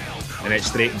 And it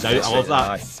straightens out. I love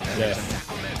that. Yeah.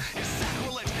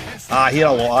 I hear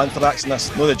a lot of Anthrax in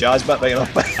this. No, the jazz bit right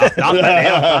enough. That bit there,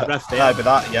 that riff there. Aye, but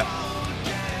that, yeah.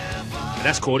 And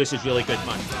this chorus is really good,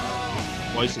 man.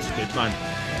 Voice is good, man.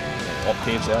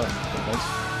 Octaves there.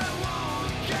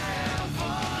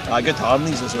 Aye, good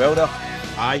harmonies as well there.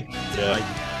 Aye. Yeah.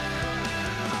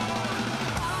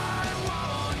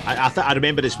 Aye. I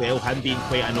remember as well him being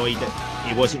quite annoyed that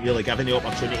he wasn't really given the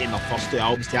opportunity in the first two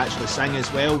albums to actually sing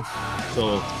as well.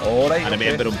 So Right, I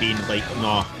remember him being like,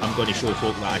 no, I'm going to show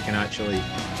folk that I can actually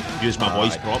use my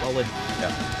voice properly.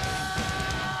 Yeah.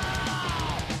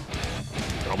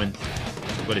 Drumming.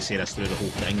 I'm going to say this through the whole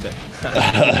thing, but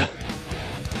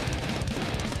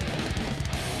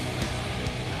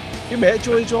You met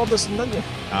Joey Jordison, didn't you?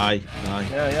 aye.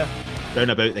 Yeah. Round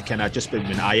about the kind of just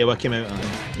when Iowa came out,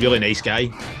 really nice guy.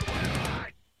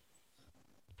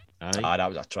 Aye, That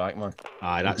was a track, man.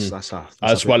 aye, that's That's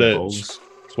a one big of balls.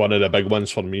 it's one of the big ones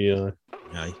for me.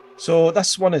 Aye. So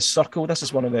this one is Circle. This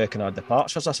is one of the kind of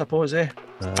departures, I suppose, eh?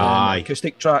 Aye.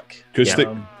 Acoustic track. Acoustic.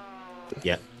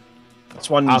 Yeah. This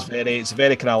one's I've- it's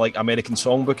very kind of like American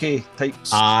songbooky type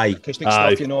Aye. acoustic Aye.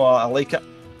 stuff, you know. I like it.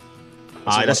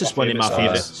 Aye, this is one of my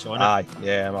favourites on it. Aye,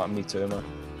 yeah, me too, man.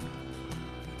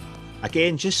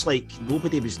 Again, just like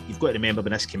nobody was, you've got to remember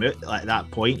when this came out, like at that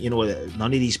point, you know, that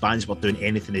none of these bands were doing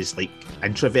anything as like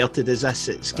introverted as this.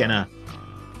 It's kind of,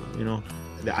 you know,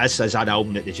 this is an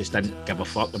album that they just didn't give a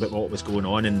fuck about what was going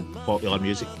on in popular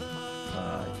music.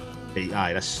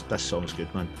 Aye, this song's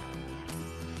good, man.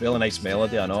 Really nice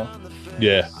melody, I know.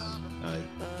 Yeah. Aye.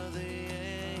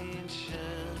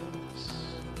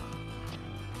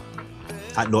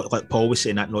 That like Paul was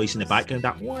saying, that noise in the background,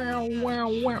 that wow, wow,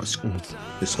 wow. It's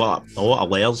got a lot of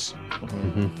layers.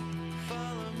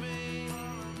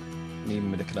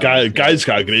 Even with the kind of- Guy's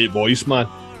got a great voice, man.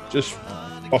 Just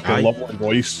fucking Aye. lovely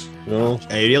voice. You know.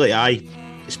 Aye.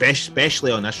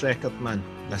 Especially on this record, man.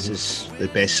 This is the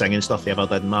best singing stuff he ever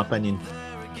did, in my opinion.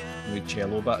 with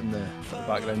cello bit in the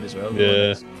background as well.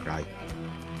 Yeah. Right.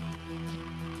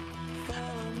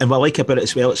 And what I like about it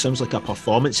as well, it sounds like a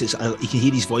performance. It's you can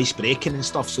hear his voice breaking and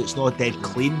stuff, so it's not dead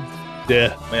clean.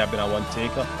 Yeah. Might have been a one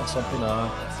taker or something.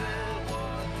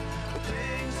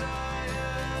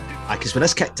 Because when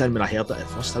this kicked in, when I heard it at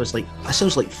first, I was like, that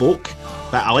sounds like folk,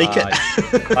 but I like it.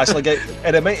 Actually,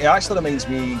 it actually reminds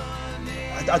me.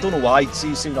 I don't know why.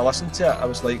 See, when I listened to it, I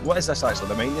was like, what is this actually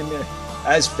reminding me?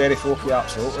 It is very folky,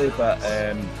 absolutely, but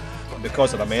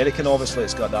because they're American, obviously,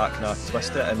 it's got that kind of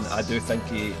twist it, and I do think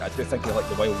he liked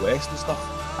the Wild West and stuff.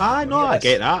 I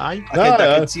get that. Aye.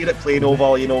 I could see it playing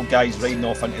over, guys riding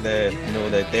off into the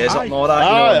desert and all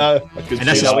that. And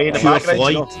this is away in the pure background,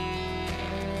 Floyd.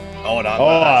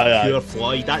 Pure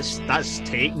Floyd. That's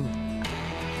taking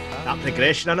that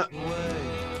progression in it.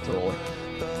 Totally.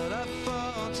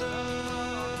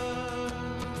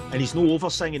 And he's no over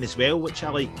singing as well, which I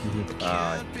like.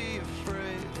 Aye.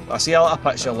 I see a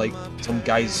picture like some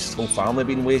guy's whole family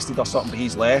being wasted or something, but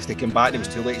he's left. He came back and it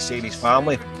was too late to save his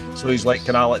family. So he's like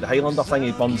kind of like the Highlander thing.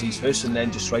 He burns his house and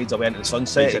then just rides away into the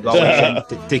sunset. To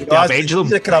avenge them.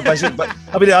 Kind of vision, but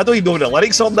I mean, I don't even know the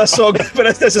lyrics on this song,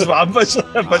 but this is what I'm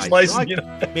visualising.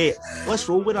 Mate, let's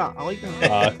roll with that. I like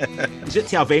that. Is it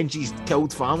to avenge his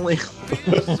killed family?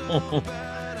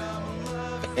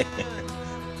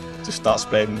 Just start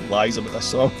spreading lies about this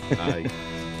song. Aye.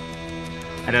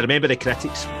 And I remember the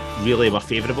critics really were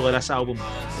favourable of this album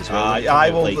as well.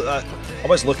 I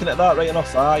was looking at that right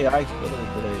enough. Really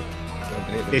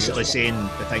great. Basically saying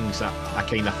the things that I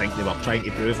kind of think they were trying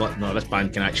to prove, like, no, this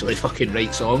band can actually fucking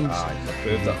write songs. They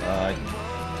proved it.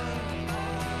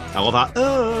 I love that.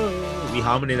 Oh, wee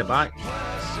harmony in the back.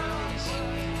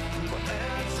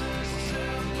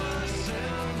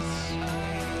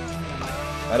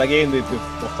 And again, we've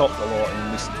talked a lot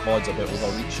in recent pods about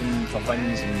overreaching for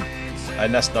things,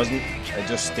 and this doesn't. It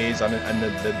just stays in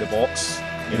the box,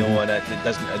 and it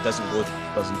doesn't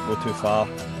go too far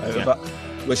out of it,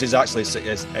 which is actually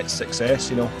its success,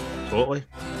 Totally.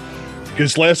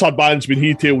 Because lesser bands, when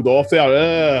he tailed off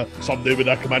there, someday when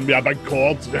I come in with a big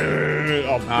chord,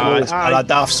 or a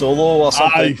daft solo or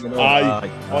something.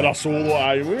 Or a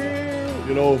solo,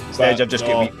 you know. Instead, you just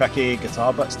get wee picky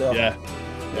guitar bits there. Yeah.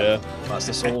 That's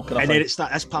the solo kind of and thing. then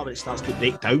this part where it starts to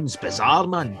break down. It's bizarre,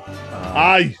 man.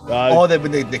 Aye. Oh,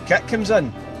 when the kick comes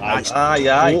in. Aye.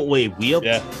 Totally weird.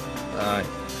 Yeah. Aye.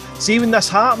 See, when this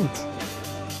happened,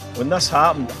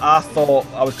 I thought,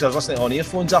 because I was listening on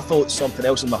earphones, I thought something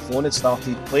else on my phone had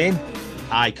started playing.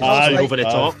 Aye, because it's over the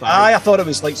top. I thought it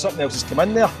was like something else has come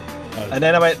in there. And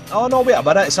then I went, oh no, wait a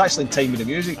minute, it's actually in time with the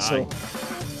music. So,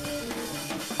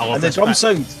 and the drum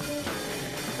sound.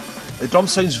 The drum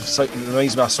sound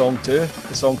reminds me of Song 2.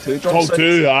 The Song 2 drum sound. Song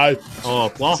 2, aye. Oh,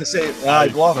 Blur.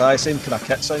 Blur, same kind of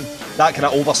kit sound. That kind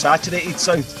of oversaturated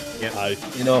sound. Yeah. Aye.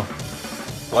 You know,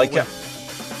 like it.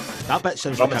 That bit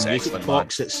sounds like a music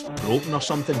box that's broken or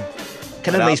something.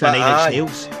 Kind of reminds me of Nine Inch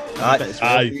Nails.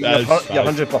 You're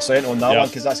 100% on that one,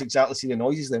 because that's exactly the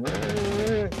noises. Them,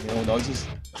 noises.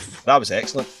 That was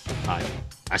excellent. Aye.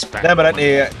 That's then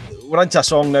we're into a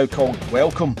song now called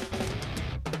Welcome.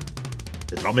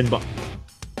 The drumming bit.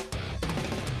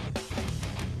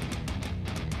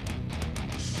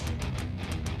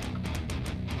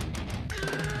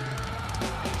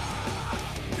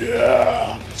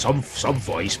 Yeah. Some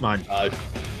voice, man.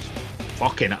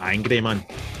 Fucking angry, man.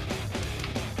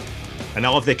 And I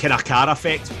love the kind of car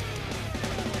effect.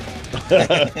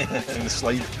 In the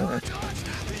slide.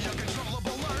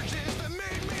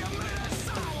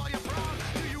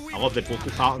 I love the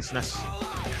vocal patterns in this.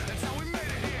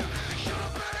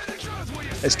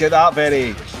 It's got that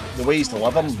the way he's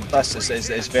delivering this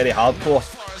is very hardcore.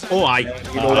 Oh, aye. That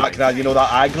kind of, that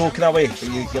aggro kind of way.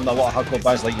 You hear a lot of hardcore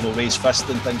bands like, Raised Fist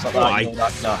and things like that. Aye.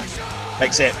 That kind of,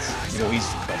 except, he's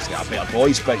obviously got a better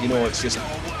voice, but it's just.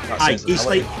 Aye, he's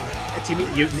like, to me,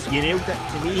 you nailed it.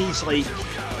 To me, he's like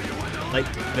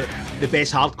the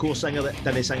best hardcore singer that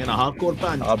didn't sing in a hardcore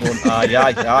band.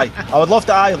 Aye. I would love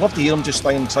to hear him just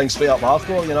sing straight up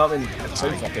hardcore. You know what I mean? It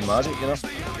sounds fucking magic.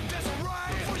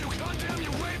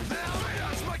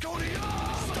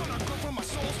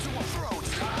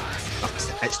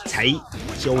 It's tight.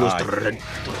 It's always.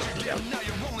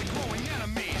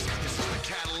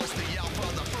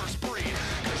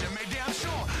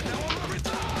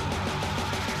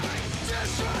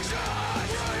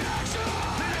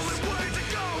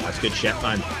 That's good shit,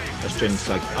 man. This tune's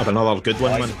like another good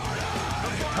one, man.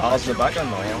 Guitars in the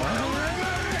background,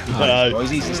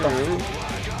 noises and stuff.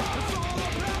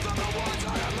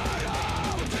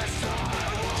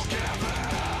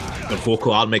 The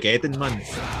vocal Armageddon, man.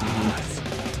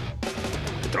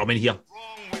 The drumming here.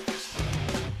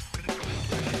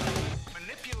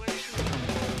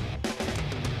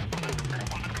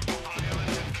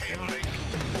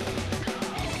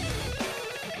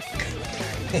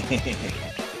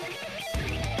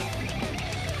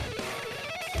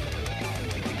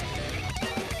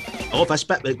 I love this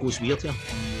bit, but it goes weird here.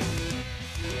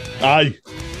 Aye.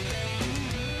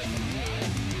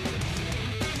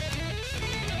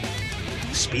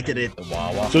 Speeded it.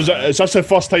 Wow. So is this the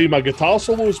first time a guitar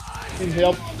solo's been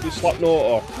heard with Slipknot?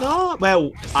 Or? No,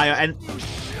 well, and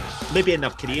maybe in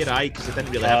their career, because they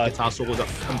didn't really have guitar solos that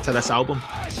come to this album.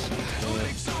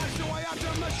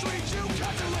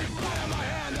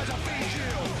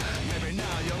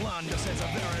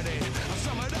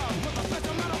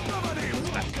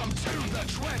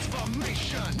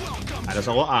 There's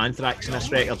a lot of Anthrax in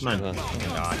this record, man.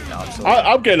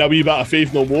 I'm getting a wee bit of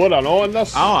Faith No More and all in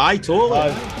this. Oh, aye, totally.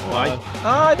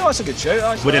 Aye, no, that's a good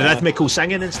shout. With the rhythmical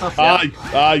singing and stuff.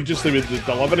 Aye, just with the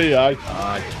delivery, aye.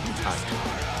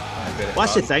 Well,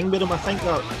 that's the thing with them. I think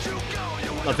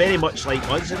they're very much like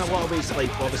us in a lot of ways.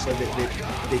 Like, obviously,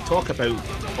 they talk about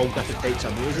all different types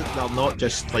of music. They're not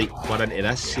just like, we're into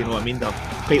this, you know what I mean? They're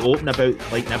quite open about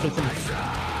like everything.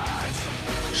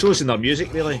 Shows in their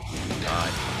music, really.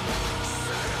 Aye.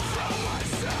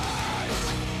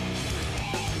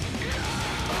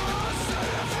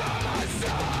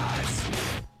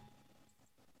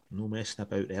 No messing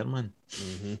about there, man.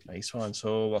 Nice one.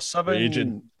 So we're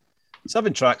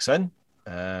seven tracks in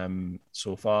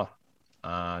so far,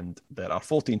 and there are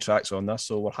 14 tracks on this,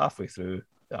 so we're halfway through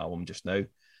the album just now.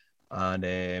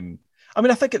 And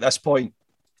I think at this point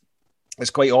it's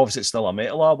quite obvious it's still a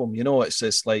metal album. It's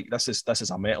just like this is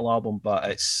a metal album, but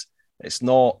it's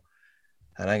not.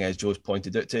 I think, as Joe's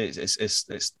pointed out to,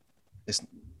 it's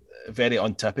very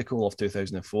untypical of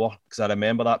 2004, because I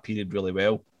remember that period really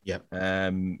well. Yeah.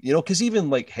 You know, because even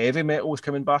like heavy metal was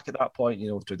coming back at that point, you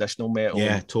know, traditional metal.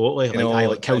 Yeah, totally.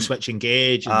 Like Killswitch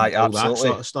Engage and all that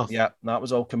sort of stuff. Yeah, that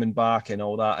was all coming back and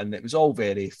all that. And it was all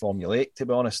very formulaic, to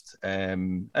be honest.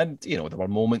 And, you know, there were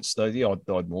moments, the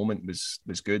odd moment was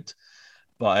good.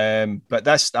 But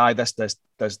this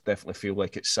does definitely feel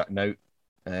like it's sitting out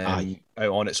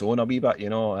on its own a wee bit, you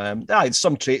know.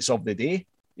 Some traits of the day,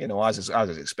 you know, as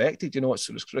is expected. You know, it's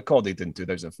recorded in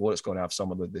 2004. It's going to have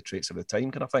some of the traits of the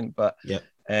time, kind of thing. But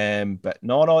but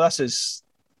no, this is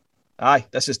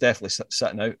definitely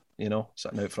sitting out. You know,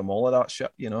 sitting out from all of that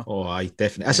shit. You know. Oh, aye,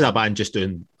 definitely. This is a band just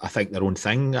doing, I think, their own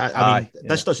thing. I mean,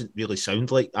 this doesn't really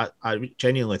sound like. I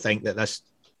genuinely think that this,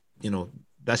 you know,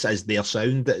 this is their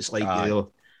sound. That it's like, you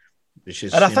know.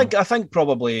 Just, and I think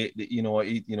probably, you know,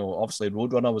 obviously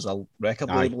Roadrunner was a record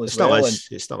label as well. It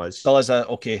still is.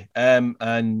 Okay.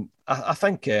 And I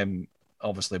think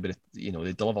obviously, but you know,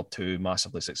 they delivered 2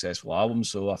 massively successful albums,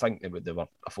 so I think they were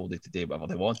afforded to do whatever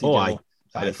they wanted.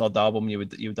 By the third album, you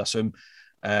would assume.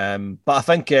 But I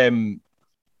think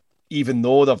even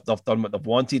though they've done what they've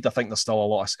wanted, I think there's still a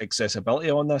lot of accessibility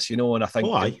on this, you know, and I think,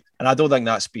 and I don't think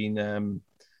that's been.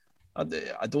 I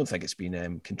don't think it's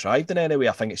been contrived in any way.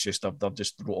 I think it's just they've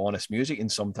just wrote honest music,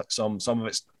 and some of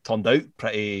it's turned out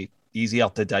pretty easier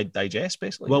to digest,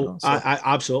 basically. Well, you know? I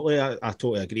absolutely, I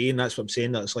totally agree, and that's what I'm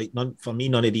saying. That's like none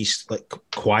of these like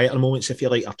quieter moments, if you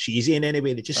like, are cheesy in any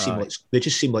way. They just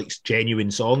seem like genuine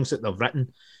songs that they've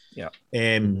written. Yeah.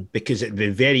 Because it'd be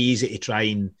very easy to try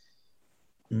and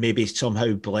maybe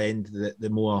somehow blend the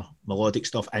more melodic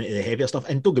stuff into the heavier stuff.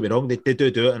 And don't get me wrong, they do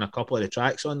it in a couple of the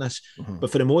tracks on this. Mm-hmm.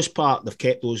 But for the most part, they've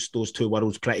kept those 2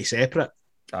 worlds pretty separate.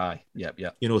 Yeah.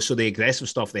 You know, so the aggressive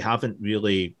stuff, they haven't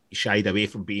really shied away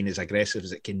from being as aggressive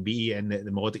as it can be. And the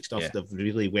melodic stuff, they've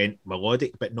really went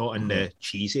melodic, but not in the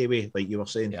cheesy way, like you were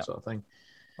saying, sort of thing.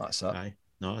 That's it. Aye.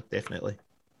 No, definitely.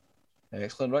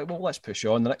 Excellent. Right, well, let's push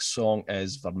on. The next song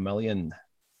is Vermilion.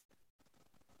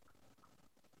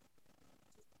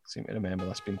 Seem to remember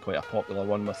that's been quite a popular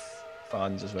one with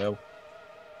fans as well.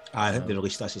 I think they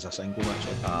released this as a single,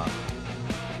 actually.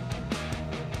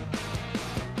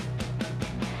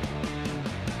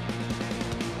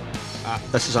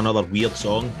 This is another weird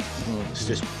song. It's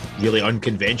just really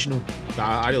unconventional.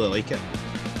 I really like it.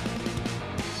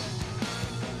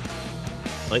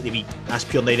 Like the wee, that's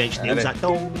pure Nine Inch Nails. That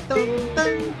dong, dong,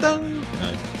 dong, dong.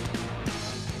 No.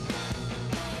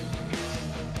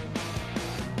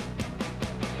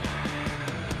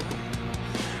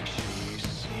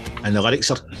 And the lyrics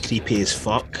are creepy as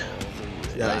fuck.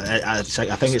 I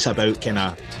think it's about kind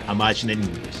of imagining,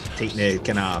 taking the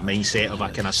kind of mindset of a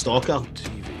kind of stalker.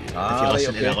 If you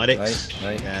listen to the lyrics,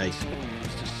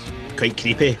 quite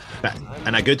creepy, but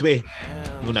in a good way,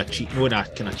 not in a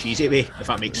kind of cheesy way, if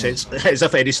that makes sense. As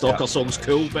if any stalker song's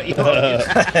cool, but you know.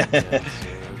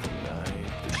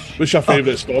 What's your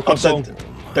favourite stalker song?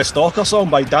 The Stalker song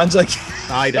by Danzig.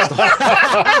 The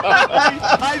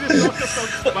Stalker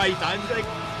song by Danzig.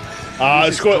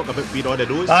 It's got about being on the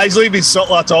nose. He's not been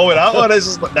subtle at all with that one. It's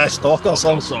just like the Stalker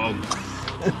song.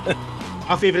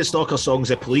 My favourite Stalker song is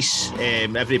The Police,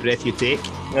 Every Breath You Take.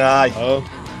 Aye. Oh,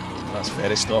 that's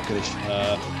very stalkerish.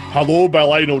 Hello by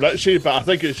Lionel Richie, but I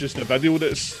think it's just the video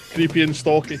that's creepy and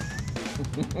stalky.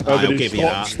 I'll give you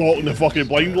that. Stalking the fucking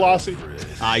blind lassie.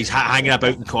 He's hanging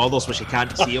about in corners where she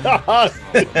can't see him.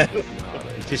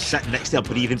 He's just sitting next to her,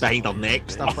 breathing behind her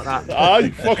neck, stuff like that.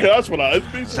 Aye, fuck it, that's what it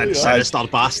is, basically. Sinister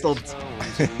bastard.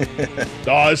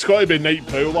 No, it's got to be Night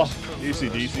Prowler,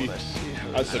 AC/DC.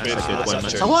 That's the best good one.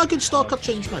 There's a lot of good stalker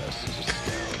tunes, man.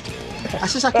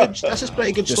 This is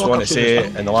pretty good. Just want to say,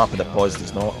 in the lap of the pods,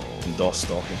 does not endorse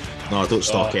stalking. No, don't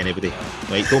stalk anybody.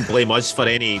 Right, don't blame us for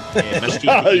any mischief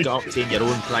that you got up to in your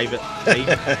own private time.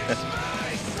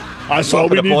 That's all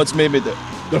we need. Pods made me do.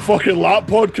 The fucking lap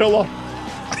pod killer.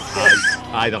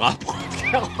 Aye, the lap pod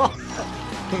killer.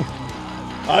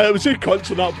 I would say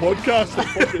cunts on that podcast.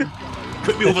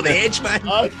 Put me over the edge, man.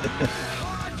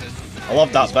 I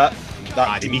love that bit.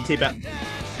 That meaty bit.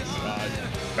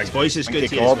 His voice is good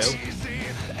here as well.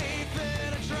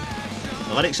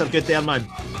 The lyrics are good there, man.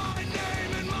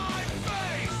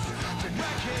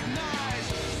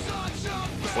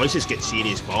 His voices get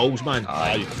serious balls, man.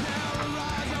 Aye.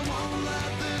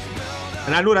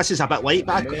 And I know this is a bit light,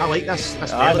 but I like this.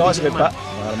 Aye, no, that's a good bit.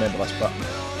 I remember this bit.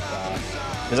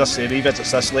 As I say,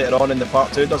 revisits this later on in the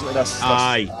part 2, doesn't it?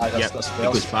 Aye, it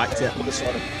goes back to it.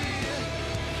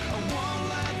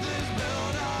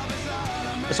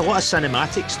 There's a lot of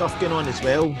cinematic stuff going on as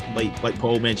well. Like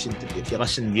Paul mentioned, if you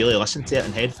really listen to it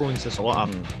in headphones, there's a lot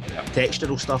of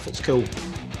textural stuff. It's cool.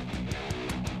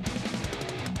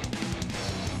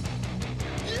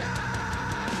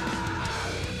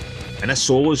 And this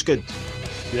solo's good.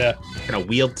 Yeah. Kind of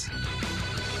weird.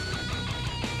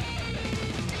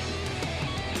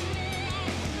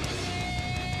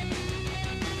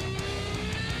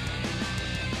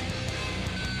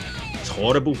 It's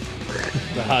horrible.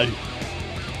 Aye.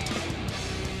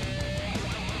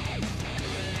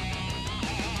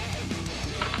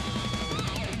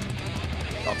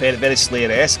 Oh, very, very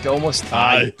Slayer-esque almost.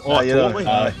 Aye. Oh, you know, totally.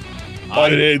 aye. Oh,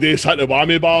 they just hit the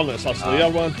whammy bar and it's a Slayer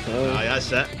one. Aye,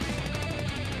 that's it.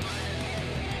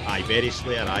 Aye, very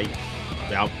Slayer, aye.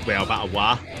 Well, a bit of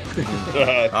wah.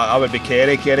 I would be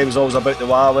Kerry. Kerry was always about the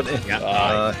wah, wasn't he?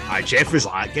 Yeah. Aye, Jeff was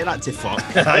like, get that to fuck.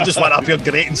 I just went up here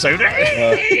grating sound.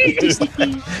 Aye,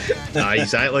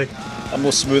 exactly. I'm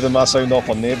not smoothing my sound off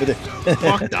on nobody.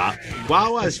 Fuck that.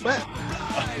 Wow, is fit.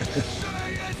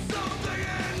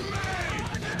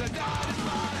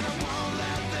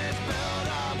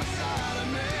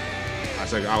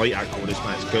 I like that chorus,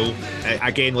 man. It's cool.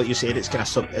 Again, like you said, it's kind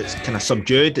of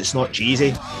subdued. It's not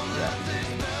cheesy.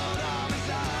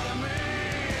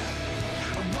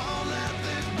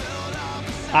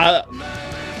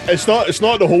 It's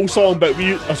not the whole song, but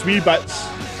there's wee bits.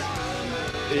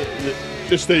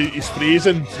 Just his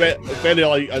phrasing, it's very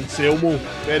like Anselmo,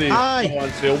 very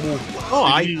Anselmo. Oh,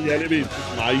 aye. Yeah, maybe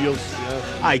just my ears.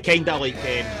 Yeah. Aye, kind of like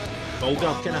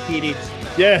vulgar kind of period.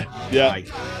 Yeah. Aye.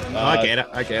 No, I get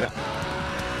it.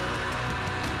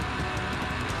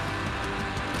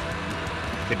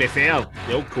 To be fair,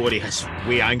 the old Corey is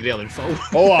way angrier than Phil.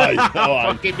 Oh, aye.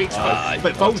 Fucking makes fun.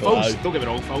 But Phil's, don't get me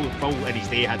wrong, Phil in his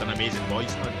day had an amazing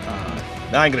voice, man.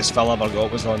 The angriest Phil ever got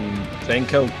was on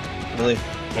Trenkill, really.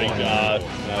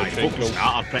 Vocals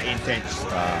are pretty intense.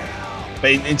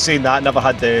 But in saying that, never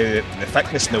had the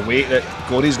thickness and the weight that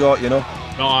Corey's got, you know.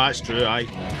 No, that's true, aye.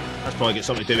 That's probably got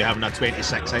something to do with having a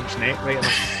 26-inch neck, right?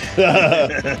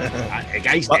 The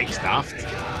guy's neck's daft.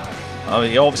 I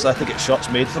mean, he obviously had to get shots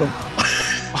made for him.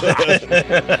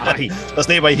 Aye. There's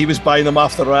no way he was buying them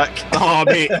off the rack. Oh,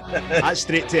 mate, that's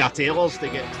straight to our tailors to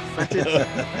get fitted.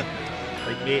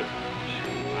 Like, mate,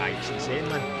 aye, it's insane,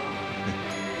 man.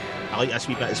 I like this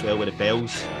wee bit as well with the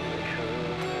bells.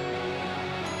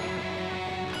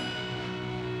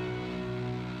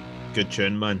 Good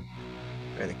tune, man.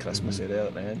 Very Christmassy there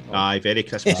at the end. Aye, very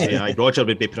Christmassy. Aye, Roger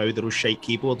would be proud of those shite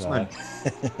keyboards, man.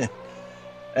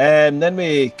 Then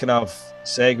we kind of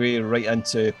segue right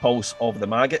into Pulse of the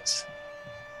Maggots.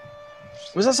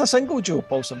 Was this a single, Joe?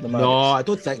 Pulse of the Maggots? No, I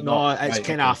don't think. No, it's right,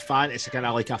 kind of a fan. It's kind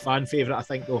of like a fan favourite, I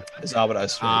think, though. Is that what it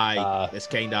is? Aye, it's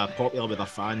kind of popular with their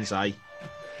fans. Aye,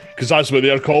 Because that's what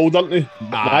they're called, aren't they?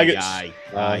 Maggots.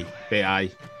 Aye.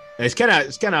 It's kind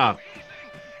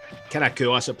of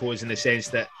cool, I suppose, in the sense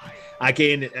that,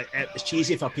 again, it's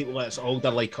cheesy for people that's older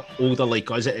like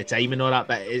us at the time and all that,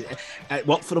 but it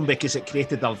worked for them because it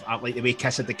created like the way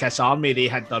Kiss had the Kiss Army. They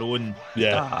had their own, you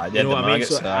know what I mean?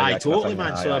 So, totally,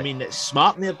 man. So I mean, it's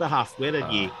smart on their behalf. Whether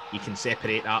you can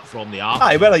separate that from the art.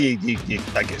 Aye, whether you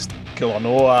think it's cool or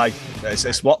no, aye,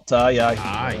 it's worked. Aye,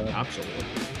 Absolutely.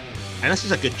 And this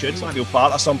is a good tune, man. Feel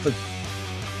part of something.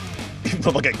 Even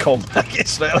though get called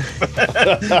maggots, right?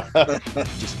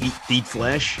 Just eat dead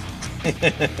flesh.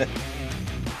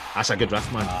 That's a good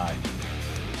riff, man. Aye.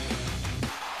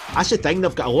 That's the thing,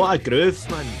 they've got a lot of groove,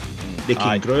 man. They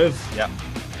can groove. Yep.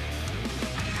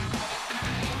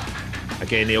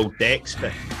 Again, the old decks,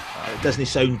 but it doesn't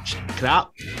sound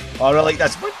crap. Oh, really?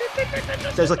 That's.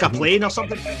 Sounds like a plane or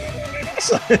something.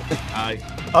 Aye.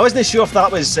 I wasn't sure if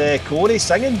that was Corey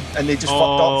singing and they just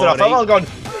fucked up for a film. I'm going,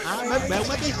 Well,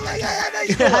 maybe.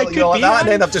 you know, like that, and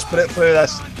then I've just put it through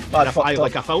this. Like a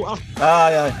filter.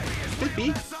 Aye. Could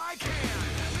be.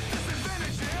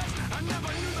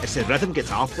 It's the rhythm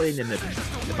guitar playing in the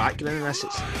background of this.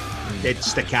 It's dead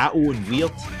staccato and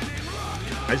weird.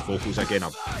 His vocals again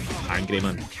are angry,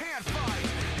 man.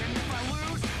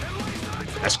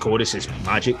 This chorus is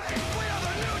magic.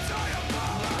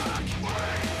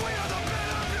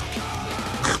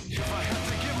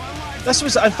 This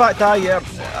was, in fact, I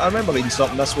remember reading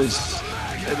something. It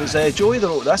was Joey that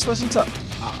wrote this, wasn't it?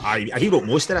 He wrote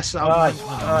most of this album.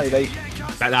 Aye, right.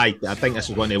 But I think this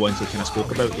is one of the ones he kind of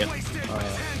spoke about, yeah.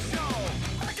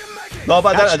 No,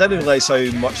 but I didn't realise how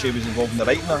much he was involved in the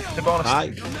writing, to be honest.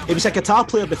 Aye. He was a guitar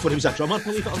player before he was a drummer,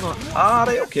 believe it or not. Ah,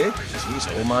 right, okay. Jeez,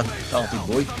 oh man, talented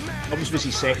boy. Drums was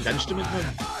his second instrument, man.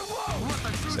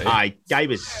 See? Aye, guy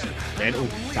was mental,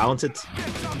 talented.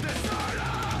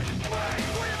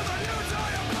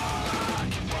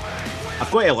 I've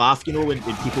got to laugh, you know, when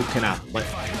people kind of, like,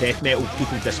 death metal,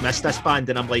 people dismiss this band,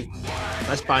 and I'm like,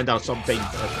 this band are sometimes,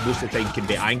 most of the time, can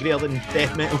be angrier than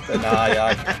death metal.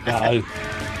 Aye.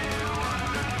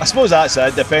 I suppose that's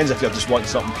it. Depends if you're just wanting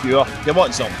something pure. If you're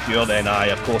wanting something pure, then aye,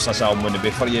 of course this album wouldn't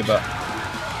be for you. But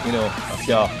you know, if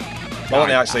you're wanting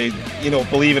to actually, you know,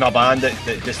 believe in a band that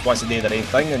just wants to do their own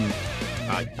thing, and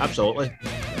Aye, absolutely.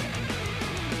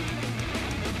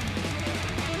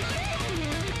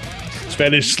 It's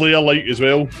very Slayer-like as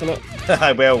well, isn't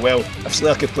it? well, if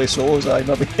Slayer could play solos, aye,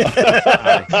 maybe.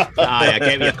 Aye, I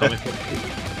get where you're coming from.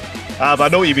 But I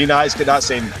know what you mean. It's got that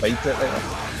same vibe to it. Like.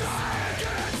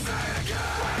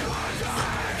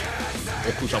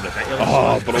 Vocals are ridiculous.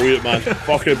 Oh, brilliant, man.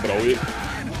 Fucking brilliant.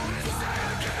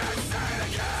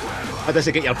 How does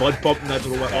it get your blood pumping? I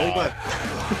don't know what all, but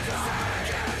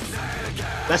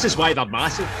this is why they're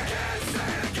massive.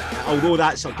 Although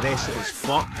that's aggressive as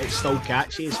fuck, it's still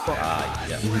catchy as fuck. Aye,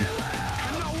 yeah.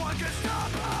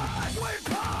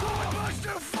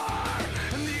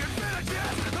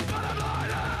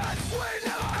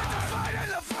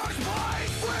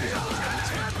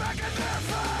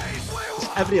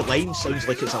 Every line sounds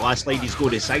like it's the last line he's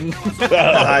going to sing.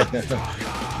 Aye.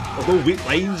 Although weak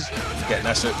lines. Getting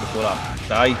this out before I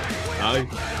die. Aye.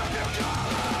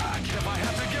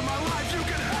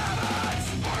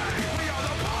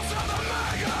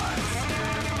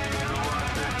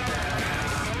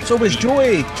 So was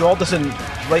Joey Jordison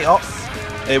right up?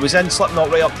 He was in Slipknot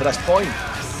right up to this point.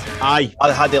 Aye.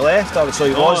 Had he left? Or so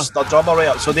he was the drummer right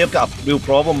up. So they've got a real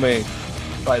problem with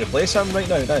trying to replace him right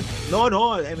now. Then. No.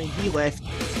 I mean, he left.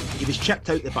 He was chipped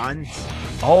out the band.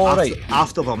 Oh, after, right.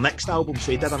 After their next album,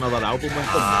 so he did another album with them.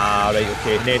 Ah, right,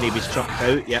 okay. And then he was chucked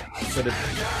out. Yep. So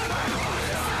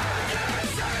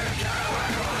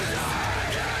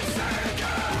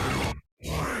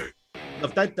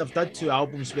they've done 2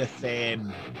 albums with a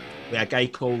guy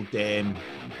called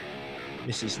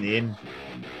what's his name?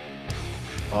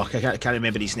 Oh, I can't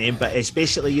remember his name, but it's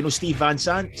basically, you know, Steve Van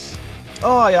Sant.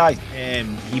 Oh, aye.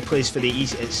 He plays for the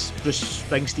East. It's Bruce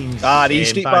Springsteen's. The E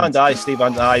Street band. Aye, Steve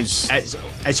Van Sant.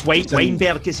 It's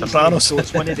Weinberg is his name. So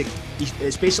it's one of the.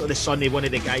 It's basically the son of one of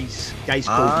the guys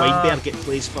called Weinberg. It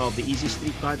plays for the Easy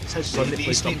Street band. It's his son that The E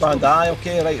plays Street drums. band. Aye,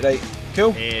 okay, right.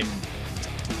 Cool.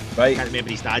 I can't remember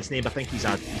his dad's name. I think he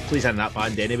plays in that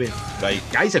band anyway. Right.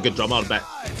 Guy's a good drummer, but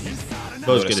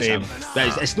not as good as him.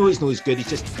 But it's not as good. He's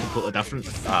just completely different.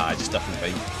 Just different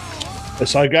vibe.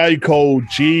 It's a guy called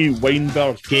G.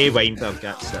 Weinberg. Jay Weinberg,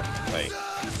 that's it. Right.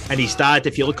 And his dad,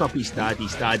 if you look up his dad's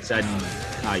in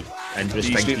Bruce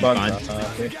E Street Springsteen's band. band.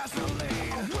 Okay.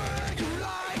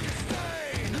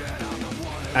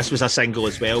 This was a single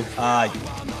as well. Aye.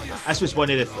 This was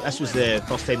the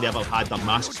first time they ever had their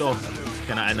masks off,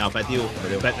 kind of in a video.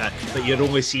 But you're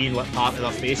only seeing like part of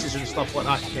their faces and stuff like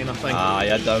that kind of thing. Aye,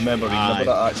 I remember reading about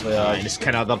that actually. And it's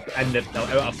kind of they're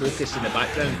out of focus in the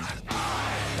background.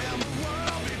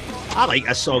 I like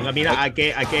this song. I mean, I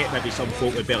get maybe some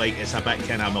folk would be like it's a bit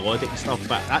kind of melodic and stuff,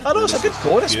 but I know it's a good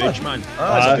chorus, man.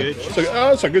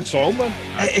 It's a good song, man.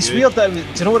 It's weird that, do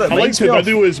you know what it I like reminds me the of?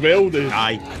 video as well. The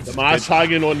mask Good.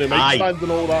 hanging on the mic Aye. stand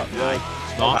and all that. Aye.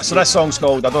 Smart. So this song's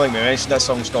called, I don't think we mentioned this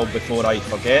song's called Before I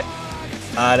Forget.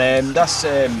 And this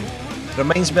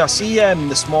reminds me, I see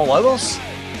the Small Hours.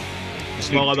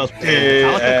 Small Hours. And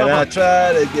I Metallica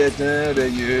try to get down to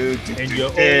you In your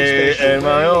own special in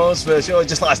my own special,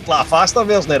 just like a faster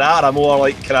version of that, a more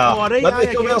like kind of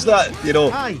mythical version of that, you know,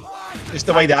 Aye. just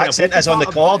the way the accent is on the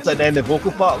chord and then the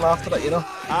vocal pattern after it, you know.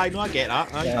 Aye, no, I get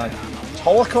that. Aye. Yeah. It's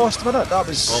Holocaust, wasn't it? That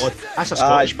was. Solid. That's a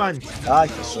Scottish band. Aye,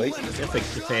 that's right. I think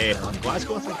it's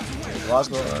Glasgow, I think.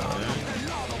 Glasgow.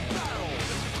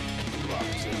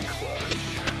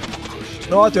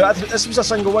 No, I do. This was a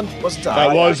single one, wasn't it?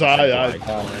 That was, aye.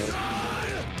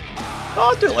 No,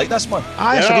 I do like this one.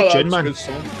 Aye, it's a good tune, that's man. good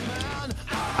song.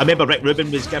 I remember Rick Rubin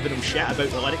was giving him shit about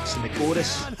the lyrics in the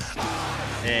chorus.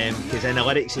 Because in the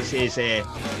lyrics he says,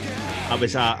 I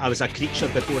was a creature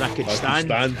before I could stand.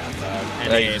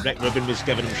 And Rick Rubin was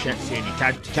giving him shit saying you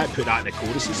can't put that in the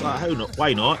chorus. He's like, how not?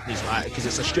 Why not? He's like, because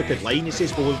it's a stupid line. He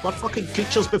says, well, we were fucking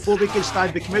creatures before we could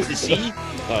stand. We came out to sea.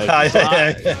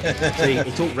 So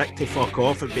he told Rick to fuck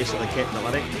off and basically kept the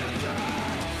lyric.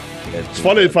 It's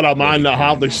funny for a man that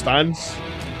hardly stands.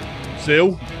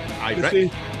 Still, Aye, is Rick. he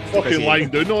fucking he- lying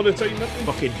down all the time, isn't he?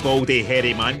 Fucking baldy,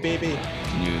 hairy man, baby.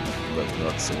 You will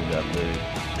not sing that lyric.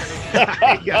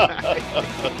 Aye,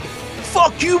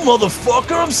 Fuck you,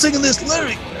 motherfucker! I'm singing this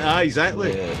lyric.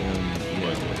 exactly.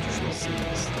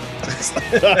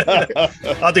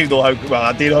 I don't know how. Well,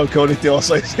 I do know how Connie Taylor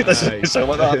sounds. It doesn't sound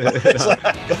like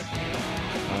that.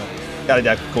 Can't do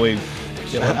a Connie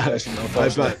Taylor impression,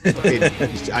 unfortunately.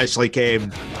 It's like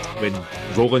when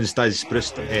Rollins does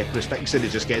Bruce Dickinson, he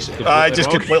just gets it completely Aye, just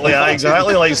wrong. completely. Aye,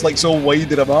 exactly. Like it's like so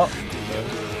winding him up.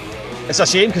 It's a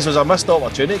shame because there's a missed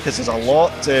opportunity because there's a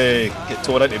lot to get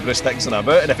torn into Bruce Dickinson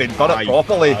about, and if he'd done it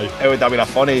properly, it would have been a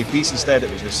funny piece. Instead,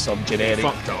 it was just some generic.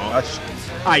 Fucked it up.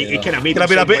 He could have made a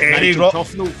bit any rock. It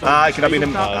could have been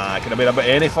him. Could have been about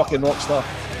any fucking rock star.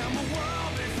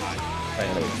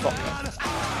 Anyway, fuck that.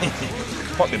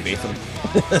 Fuck them both of them.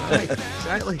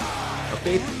 Exactly.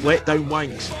 They're both let down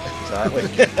wanks. Exactly.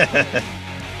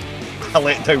 I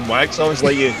let down wanks. I was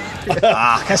like,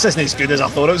 Kiss isn't as good as I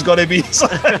thought it was going to be.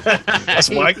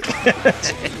 That's wank.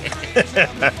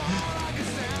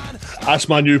 That's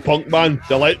my new punk band,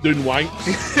 the Let Down Wanks.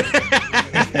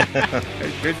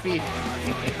 It could be.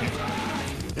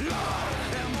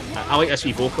 I like this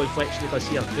wee vocal inflection it does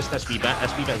here. Just this wee bit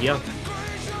here.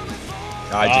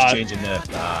 Just changing the.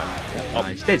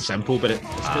 It's dead simple, but it's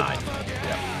good.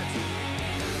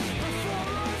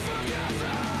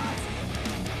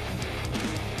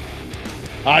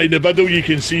 In the middle you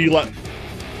can see like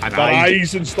their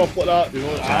eyes and stuff like that. You know,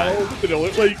 what do they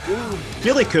look like? Ooh.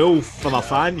 Really cool for their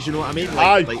fans, you know what I mean?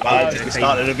 Just to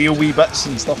start to reveal wee bits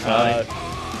and stuff.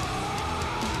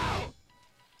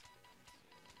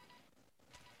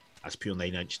 That's pure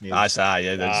 9 Inch Nails.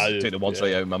 Took the words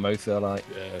right out of my mouth there, right?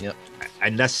 Yeah.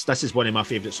 And this is one of my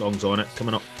favourite songs on it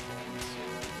coming up.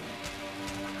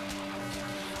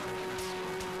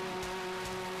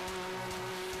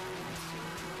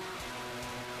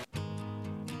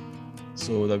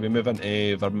 So then we move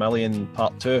into Vermilion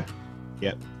Part 2.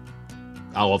 Yep.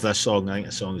 I love this song. I think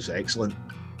the song is excellent.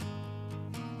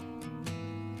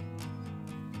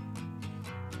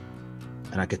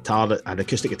 And an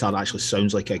acoustic guitar that actually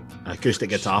sounds like an acoustic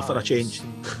guitar for a change.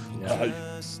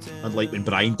 Unlike when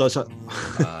Brian does it.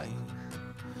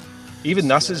 Even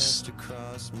this is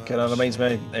kind of reminds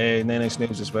me of Nine Inch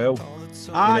Nails as well.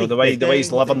 The way he's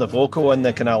delivering the vocal and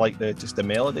the kind of like the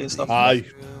melody and stuff.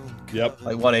 Yep.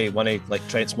 Like one of like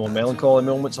Trent's more melancholy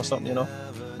moments or something, you know.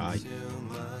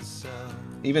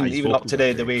 Even up to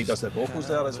the way he does the vocals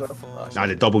there as well.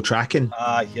 The double tracking.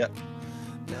 Yeah.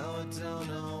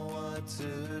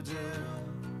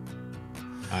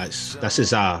 This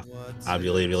is a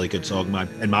really, really good song, man,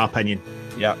 in my opinion.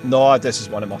 Yeah, no, this is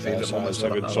one of my favourite ones. It's a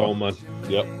good song, man.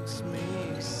 Yep.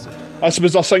 This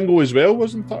was a single as well,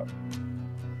 wasn't it?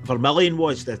 Vermilion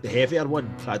was the heavier one.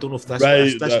 I don't know if this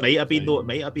might have been, though. It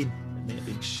might have been.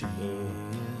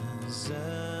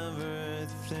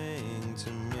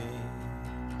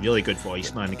 Really good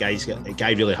voice, man. The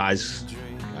guy really has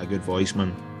a good voice,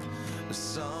 man.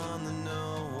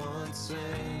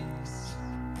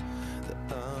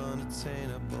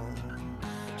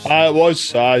 It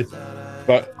was,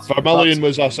 but Vermilion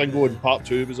was a single and Part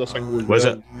 2 was a single as well. Was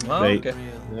it? Right. Okay.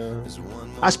 Yeah.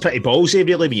 That's pretty ballsy,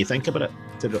 really, when you think about it,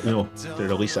 to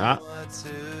release that.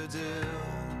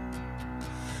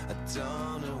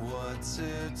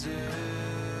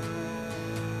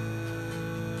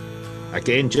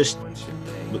 Again, just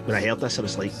when I heard this, I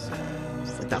was like,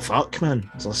 what the fuck, man?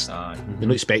 You're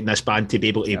not expecting this band to be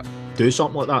able to do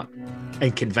something like that.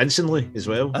 And convincingly as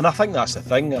well. And I think that's the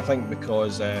thing. I think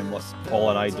because Paul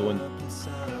and I don't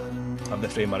have the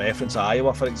frame of reference at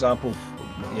Iowa, for example,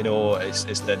 you know, it's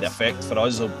the effect for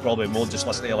us of probably more just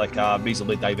listening to like a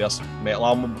reasonably diverse metal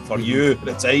album. For you at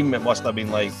the time, it must have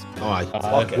been like,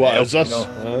 what is this? You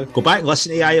know? Go back and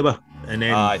listen to Iowa, and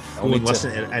then go and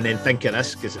listen to it, and then think of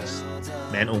this because it's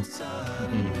mental.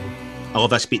 I love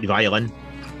this beat the violin.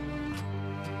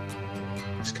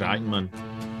 It's cracking, man.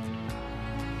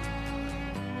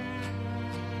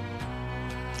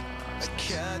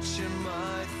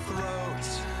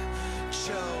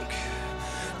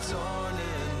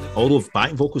 All those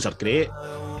backing vocals are great.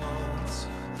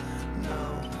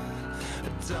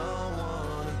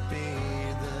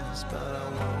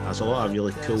 There's a lot of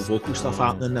really cool vocal stuff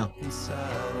happening there.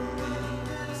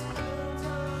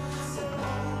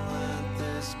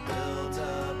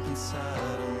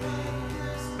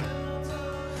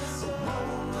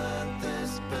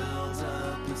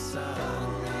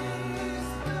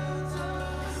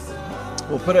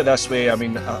 Well, put it this way, I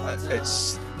mean,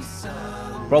 it's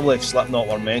probably if Slipknot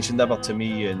were mentioned ever to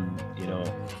me, and you know,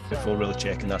 before really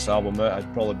checking this album out,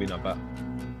 I'd probably been a bit.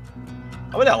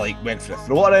 I wouldn't have like went for the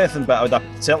throat or anything, but I would have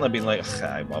certainly been like,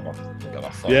 whatever, give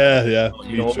a fuck. Yeah.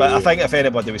 You know, but I think if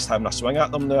anybody was having a swing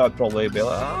at them now, I'd probably be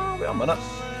like, wait a minute.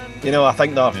 You know, I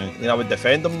think that I would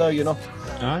defend them now. You know.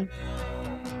 Aye.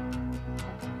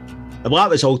 Well, that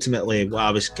was ultimately what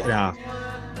I was kind of.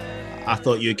 I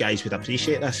thought you guys would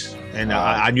appreciate this, and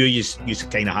I knew you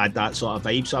kind of had that sort of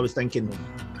vibe. So I was thinking,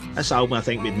 this album I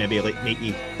think would maybe like make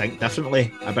you think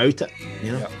differently about it,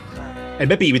 you know. And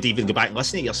maybe you would even go back and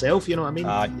listen to it yourself. You know what I mean?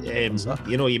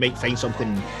 You know, you might find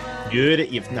something new that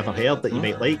you've never heard that you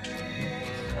might like.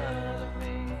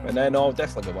 And then I'll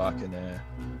definitely go back and.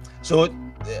 So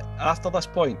after this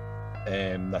point,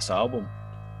 this album,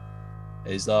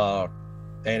 is there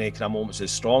any kind of moments as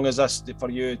strong as this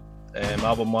for you,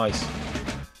 album-wise?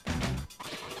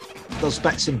 There's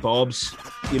bits and bobs,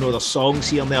 you know, there's songs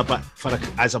here and there, but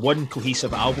as a one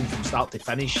cohesive album from start to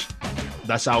finish,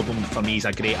 this album for me is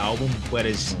a great album,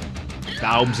 whereas the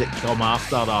albums that come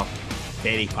after are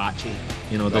very patchy.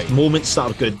 You know, there's moments that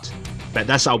are good, but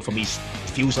this album for me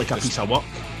feels like a piece of work.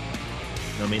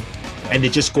 You know what I mean? And they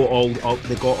just got all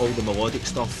the melodic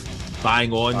stuff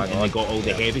bang on, and they got all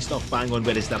the heavy stuff bang on,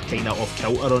 whereas they're kind of off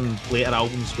kilter on later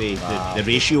albums with the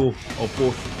ratio of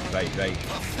both. Right.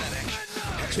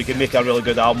 So you can make a really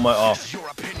good album out of.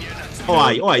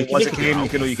 Once it came,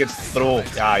 you could throw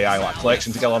like a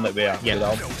collection together on that way.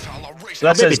 Yeah. So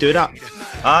I'll maybe do that.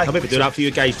 I'll maybe do that for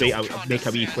you guys. Right, I'll make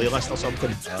a wee playlist or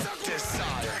something.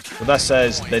 So this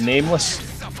is The Nameless.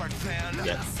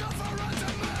 Yeah.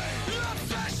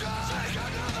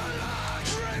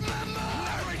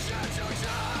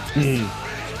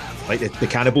 Like the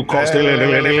cannibal corpse.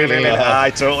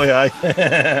 Aye, totally, aye.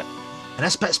 And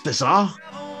this bit's bizarre.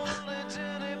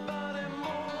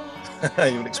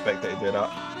 You would expect it to do that.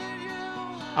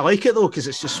 I like it though because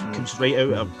it just comes right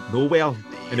out of nowhere,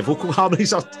 and the vocal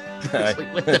harmonies are. It's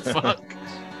like, what the fuck?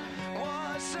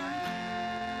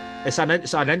 It's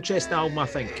an interesting album, I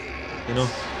think. You know,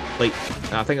 like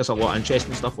I think there's a lot of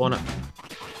interesting stuff on it,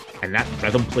 and that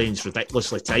rhythm playing's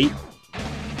ridiculously tight.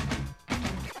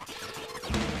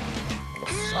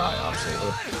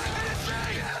 Absolutely.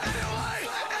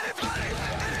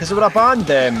 Because they were a band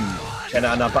kind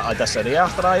of in a bit of disarray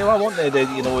after Iowa, weren't they?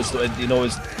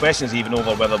 His questions even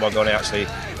over whether we're going to actually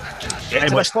get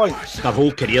to this point. Their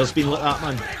whole career's been like that,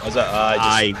 man. Is it?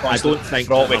 I don't think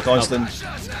they're constant.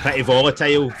 Pretty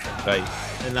volatile, right?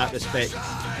 In that respect.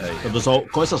 Right.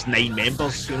 Because there's 9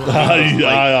 members, you know.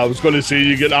 I was going to say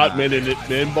you get that many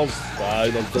members.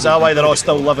 Is that why they're all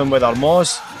still living with their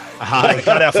maws? They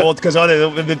can't afford because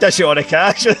they dish it on the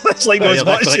cash. It's like those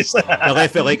much. They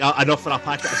left it like enough for a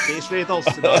packet of Space Raiders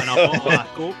and a bottle of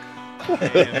Coke.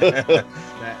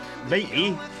 Might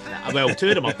be. Well, 2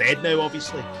 of them are dead now,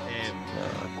 obviously.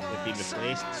 They've been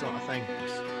replaced, sort of thing.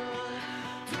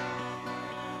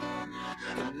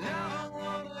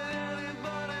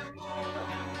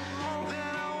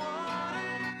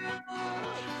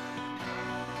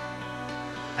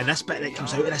 And this bit that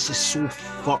comes out of this is so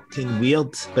fucking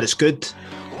weird, but it's good.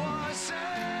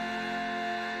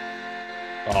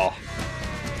 Oh.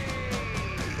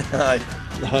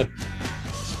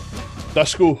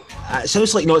 Disco. It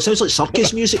sounds like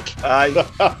circus music. Aye.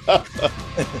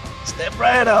 Step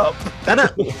right up.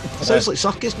 Doesn't it? It sounds like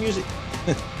circus music.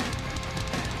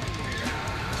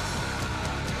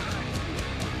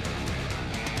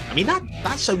 I mean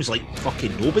that sounds like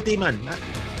fucking nobody, man.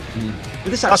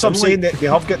 That's what I'm saying. They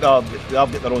have got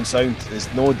their own sound.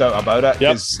 There's no doubt about it.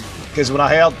 Because when I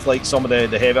heard like some of the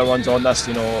heavier ones on this,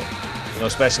 you know,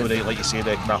 especially with like you say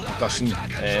the kind of percussion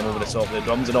over the top of the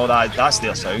drums and all that, that's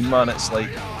their sound, man. It's like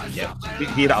you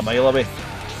hear it a mile away.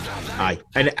 Aye,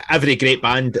 and every great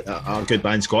band or good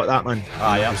band's got that, man.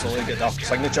 Aye, absolutely, get their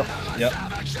signature. Yep.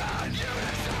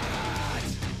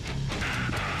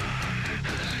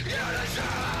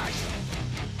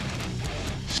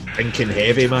 Stinking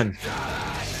heavy, man.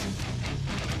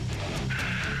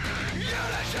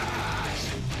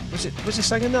 Was he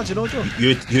singing that? Do you know, Joe?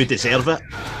 You deserve it.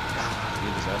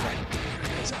 You deserve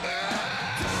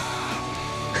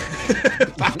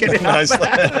it. Back in it. It's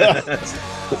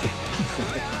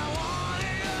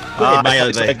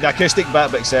the acoustic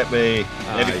bit, but except with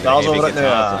heavy guitars over it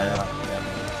now.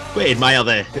 We admire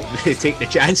they take the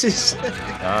chances.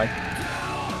 Aye.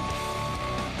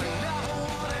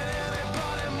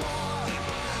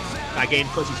 Again,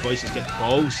 because his voice is getting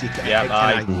balls, it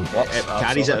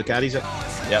carries it.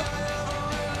 Yeah.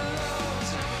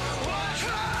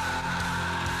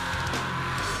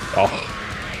 Oh,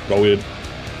 brilliant.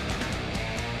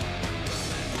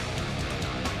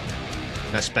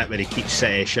 This bit where he keeps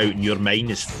shouting "You're mine"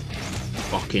 is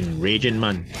fucking raging,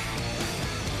 man.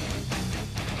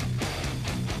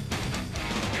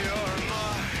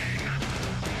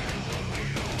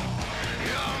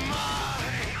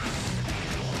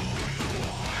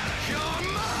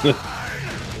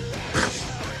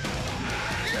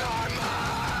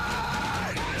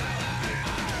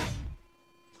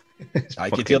 I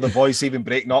could hear the voice even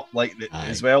breaking up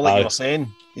as well, like you were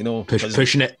saying. You know,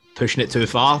 pushing it too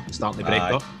far, starting to break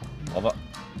up. Love it.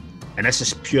 And this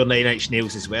is pure Nine Inch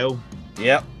Nails as well.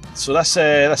 Yeah. So this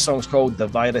song's called "The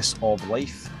Virus of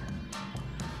Life."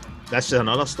 This is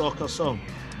another Stalker song.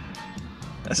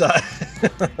 Is that?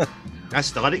 That's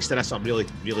the lyrics to this are really,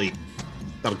 really.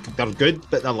 They're good,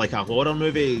 but they're like a horror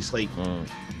movie. It's like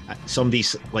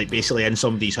somebody's like basically in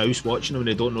somebody's house watching them, and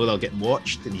they don't know they're getting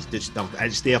watched, and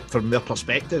it's there from their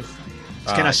perspective.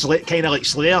 It's kind of like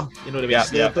Slayer, you know the way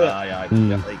Slayer do it. Like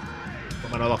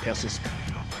from another person's.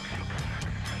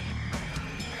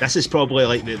 This is probably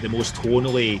like the most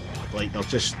tonally, like there's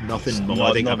just nothing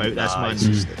melodic about this, man.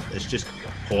 It's just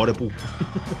horrible.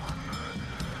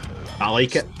 I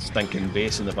like it. Stinking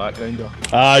bass in the background.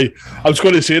 Aye, I was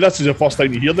going to say this is the first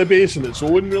time you hear the bass on its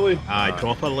own, really. Aye,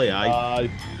 properly. Aye.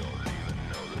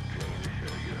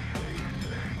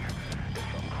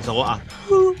 There's a lot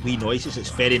of wee noises. It's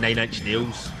very 9 Inch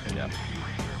Nails. Yeah.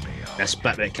 This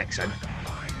bit that kicks in.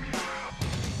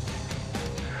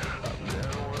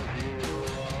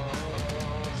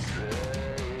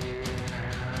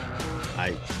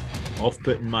 Aye,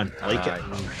 off-putting, man. I like it.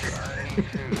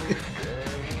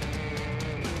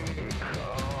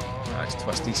 It's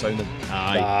twisty sounding.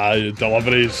 Aye,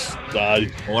 deliveries.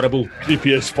 Aye, horrible.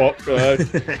 Creepy as fuck.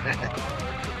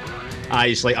 Aye,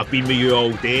 it's like I've been with you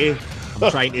all day. I'm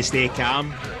trying to stay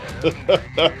calm.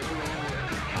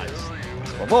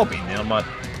 We've all been there, man.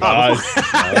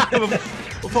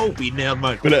 We've all been there,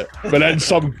 man. But in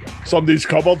somebody's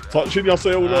cupboard, touching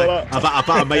yourself and all that. A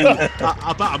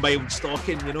bit of mild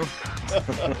stalking, you know.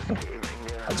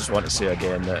 I just want to say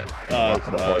again that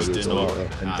do not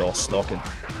endorse stalking.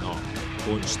 No,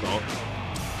 don't stalk.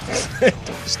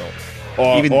 Don't stop.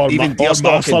 Or even deer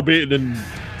stalking. masturbating in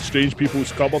strange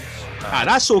people's cupboards.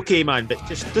 That's okay, man. But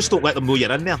just don't let them know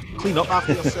you're in there. Clean up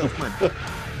after yourself, man.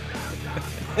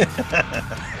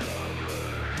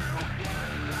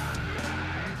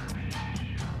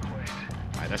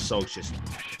 This song's just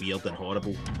weird and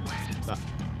horrible, but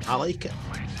I like it.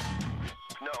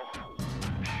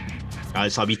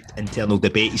 It's a wee internal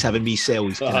debate he's having with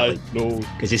himself. No,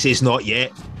 because he says not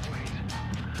yet.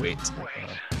 Wait.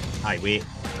 Aye, wait.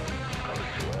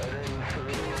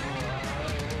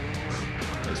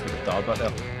 Nice with the dab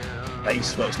there.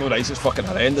 Nice, well, it's no nice, it's fucking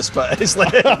horrendous, but it's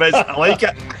like, I like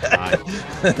it.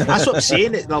 That's what I'm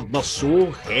saying, they're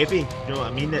so heavy, you know what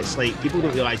I mean? It's like, people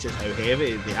don't realise just how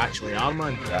heavy they actually are,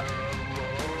 man. Yeah.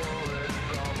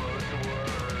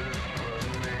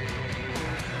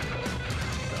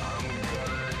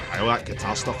 All that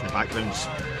guitar stuff in the background's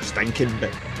stinking,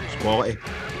 but it's quality.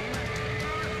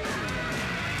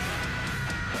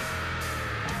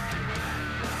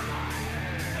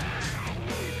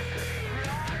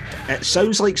 It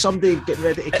sounds like somebody getting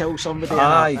ready to kill somebody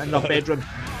in their bedroom.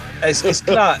 It's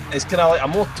kind of like a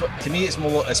more. To me, it's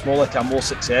more like a more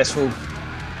successful,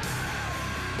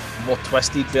 more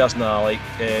twisted version of like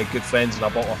Good Friends and a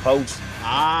Bottle of Pills.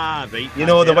 Right. You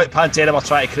know the what Pantera were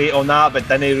trying to create on that, but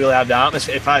didn't really have the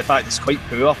atmosphere. In fact, it's quite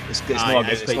poor. It's not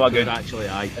a good. Actually,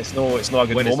 It's not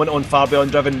a good moment on Far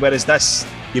Beyond Driven. Whereas this,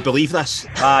 you believe this?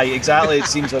 Aye, exactly. It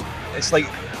seems like it's like.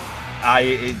 Aye,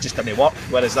 it just didn't work,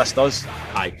 whereas this does.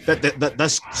 Aye,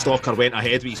 this stalker went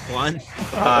ahead with his plan.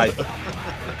 Aye.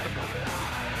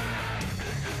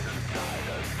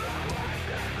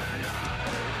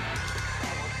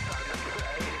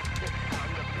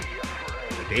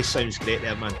 The bass sounds great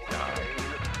there, man.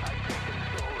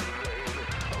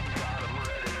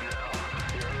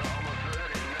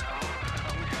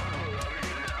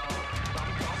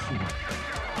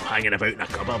 Hanging about in a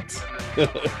cupboard.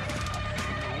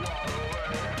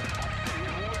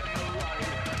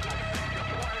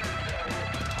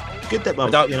 Good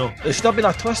that, you know. There should have been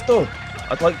a twist though.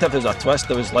 I'd like if there was a twist.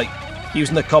 There was like he was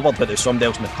in the cupboard, but there's somebody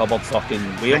else in the cupboard fucking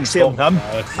waiting for him.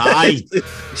 Aye, there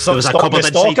was a cupboard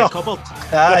inside the cupboard.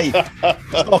 Aye,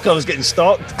 stalker was getting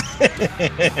stalked.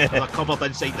 A cupboard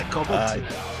inside the cupboard. Aye.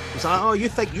 Was that? Oh, you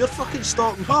think you're fucking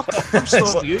stalking her? I'm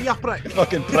stalking you prick.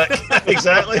 Fucking prick.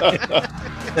 Exactly.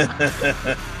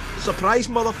 Surprise,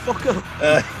 motherfucker.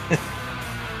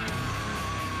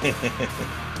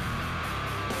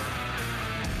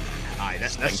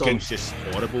 This song's just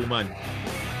horrible, man.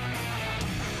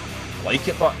 Like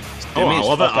it, but I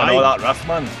love it. All that riff,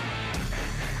 man.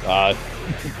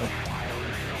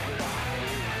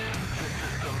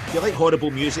 If you like horrible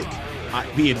music,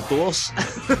 we endorse.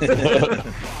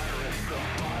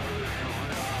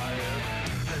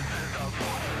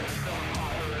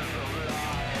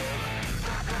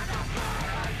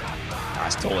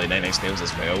 That's totally 9 Inch Nails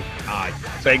as well. Aye,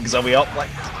 Bigs are way up like.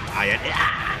 Aye.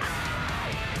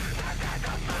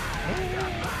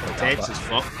 Tense as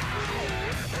fuck.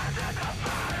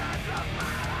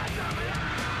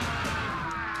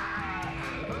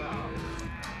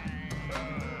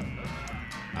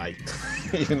 Aye.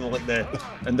 Even like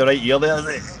in the right ear there.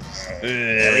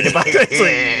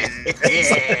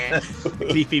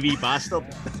 Creepy wee bastard.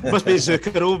 Must be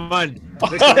Zucchero, man.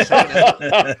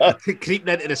 Creeping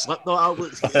into the Slipknot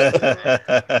album.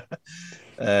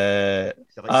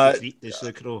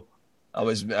 I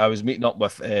was meeting up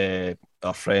with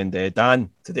our friend Dan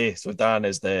today. So Dan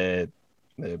is the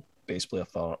bass player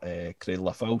for Cradle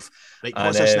of Filth. Right,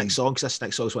 what's this next song? Because this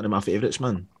next song's one of my favourites,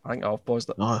 man. I think I've paused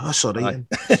it. No, that's all right.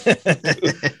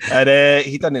 And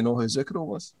he didn't know who Zucchero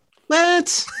was.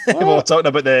 What? We were talking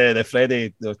about the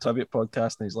Freddie, the tribute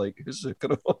podcast, and he's like, who's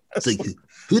Zucchero? It's like,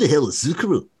 who the hell is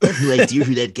Zucchero? I have no idea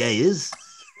who that guy is.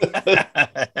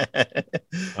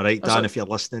 All right, Dan, if you're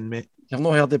listening, mate. You've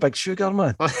not heard the Big Sugar,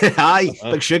 man? Aye,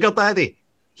 Big Sugar Daddy.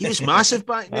 He was massive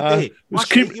back in the day. He was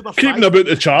keeping about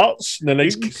the charts in the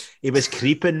 90s. He was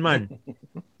creeping, man.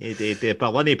 He had the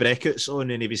Berlini breakouts on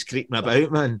and he was creeping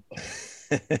about, man.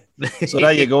 So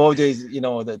there you go. You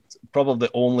know, probably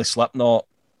the only Slipknot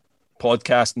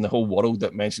podcast in the whole world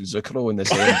that mentions Zucchero in the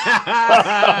same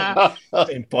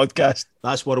podcast.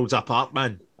 That's worlds apart,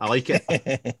 man. I like it.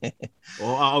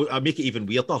 I'll make it even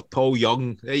weirder. Paul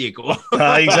Young. There you go.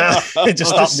 Exactly.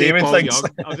 Just start naming things.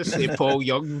 I'll just say Paul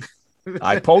Young.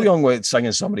 Paul Young was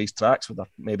singing some of these tracks would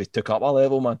have maybe took up a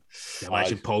level, man.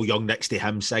 Imagine Paul Young next to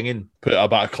him singing. Put a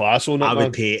bit of class on it, I man.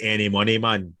 would pay any money,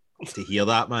 man, to hear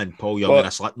that, man. Paul Young in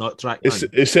a Slipknot track, man.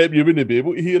 Except you wouldn't be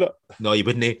able to hear it. No, you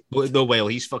wouldn't. No, while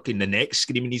he's fucking the neck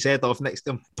screaming his head off next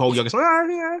to him. Paul Young's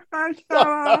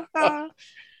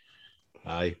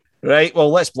aye. Right, well,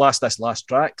 let's blast this last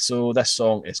track. So this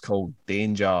song is called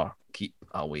Danger, Keep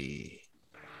Away.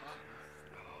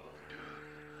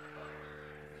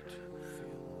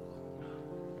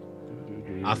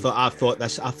 I thought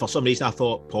this, for some reason, I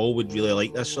thought Paul would really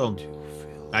like this song.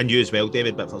 And you as well,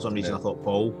 David, but for some reason, I thought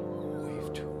Paul.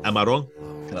 Am I wrong?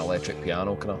 Kind of electric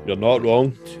piano, kind of. You're not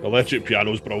wrong. Electric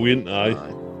piano's brilliant, aye.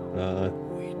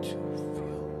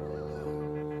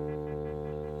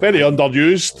 Very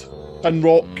underused in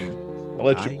rock.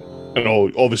 Electric. You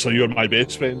know, obviously you're my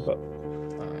best friend, but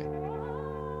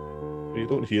you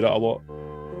don't hear it a lot.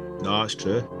 No, it's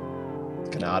true.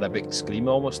 Kind of Arabic scream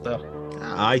almost there.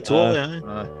 Aye, totally.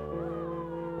 Aye.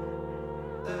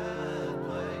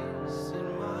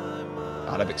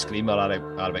 Arabic scream or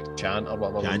Arabic chant or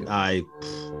whatever. Chant, aye.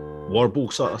 Warble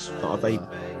sort of vibe.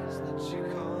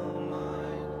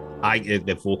 Aye,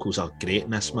 the vocals are great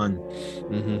in this, man.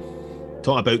 Mm-hmm.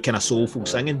 Talk about kind of soulful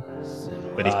singing.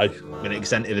 When it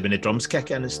gets into when the drums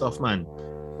kick in and stuff, man.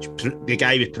 The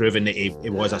guy was proving that he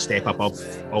was a step above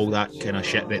all that kind of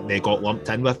shit that they got lumped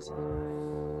in with.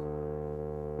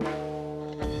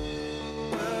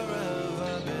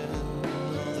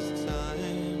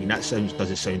 I mean, that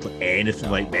doesn't sound like anything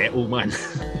like metal, man.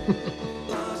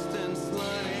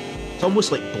 It's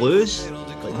almost like blues.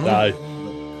 Like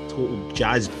total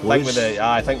jazz blues.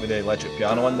 I think with the electric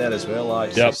piano in there as well.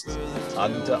 It's just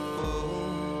adding to it.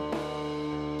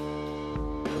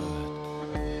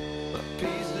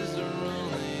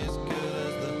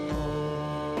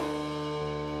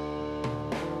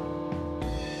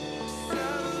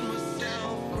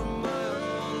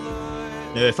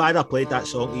 Now, if I'd have played that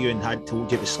song to you and had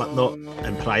told you it was Slipknot,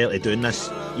 and prior to doing this,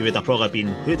 you would have probably been,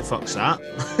 who the fuck's that?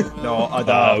 No,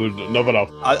 I would never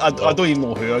have. I don't even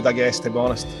know who, I guess, to be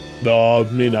honest. No,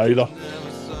 me neither.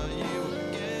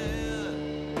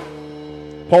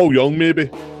 Paul Young, maybe.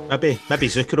 Maybe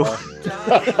Zucchero.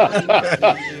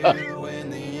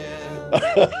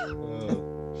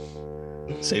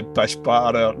 Same pish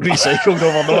patter, recycled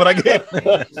over and over again.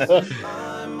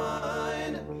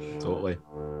 Totally.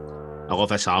 I love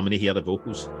this harmony here, the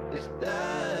vocals. Type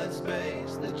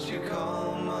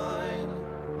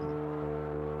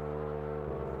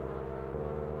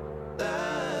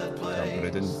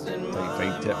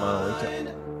vibe to it, man. I like it.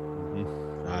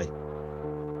 Aye.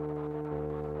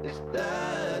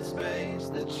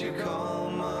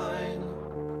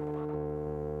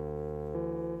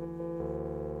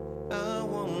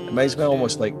 Reminds me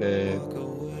almost like the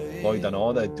Lloyd and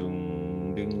all the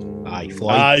doom ding. Aye,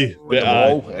 Floyd. With the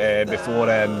wall before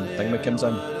Thingma comes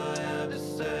in.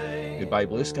 Goodbye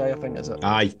Blue Sky, I think, is it?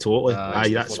 Aye, totally. Aye,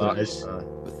 that's what it is.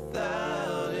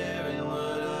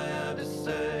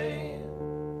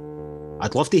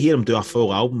 I'd love to hear him do a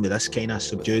full album with this kind of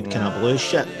subdued kind of blues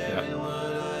shit. Yeah.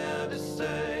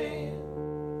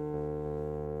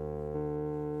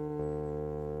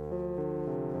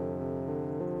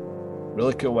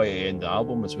 Really cool way to end the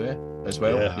album as well.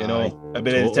 Yeah, you know, I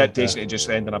mean, totally, the temptation to just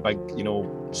end in a big, you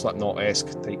know,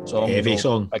 Slipknot-esque type song, Heavy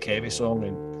song. like heavy song,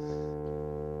 and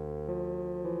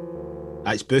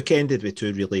It's bookended with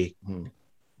two really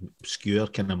obscure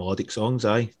kind of melodic songs.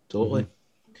 Aye, totally.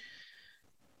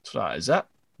 So that is it.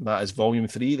 That is Volume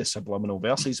 3, The Subliminal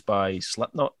Verses by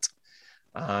Slipknot.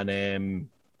 And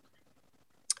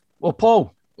well,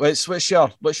 Paul, what's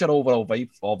your overall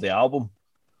vibe of the album?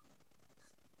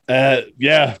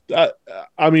 Yeah,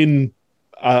 I mean,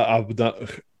 I would not.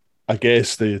 I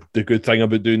guess the good thing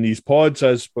about doing these pods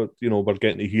is, but we're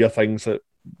getting to hear things that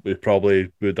we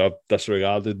probably would have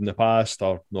disregarded in the past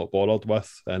or not bothered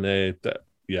with, and I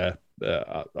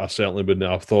certainly wouldn't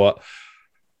have thought,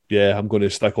 yeah, I'm going to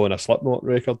stick on a Slipknot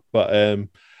record. But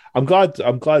I'm glad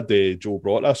Joe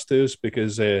brought this to us,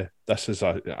 because this is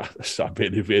a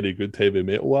very, very good heavy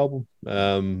metal album.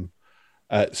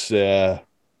 It's and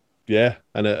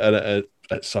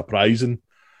it's surprising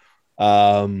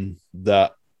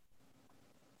that.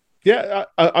 Yeah,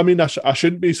 I mean, I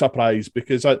shouldn't be surprised,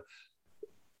 because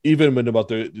even when they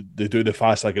do the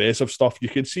fast aggressive stuff, you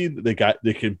can see that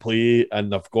they can play,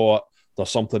 and there's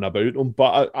something about them.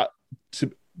 But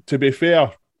to be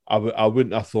fair, I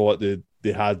wouldn't have thought they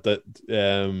had that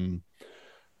the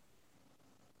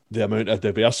amount of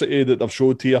diversity that they've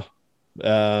showed here,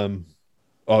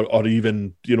 or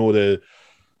even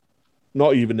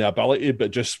not even the ability,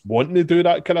 but just wanting to do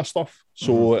that kind of stuff.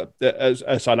 So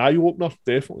it's an eye opener,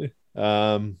 definitely.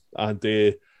 It's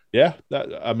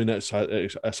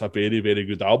a very, very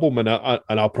good album, and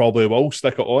I probably will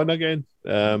stick it on again.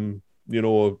 In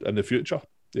the future.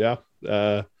 Yeah,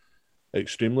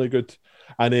 extremely good.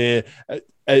 And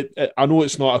I know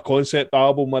it's not a concept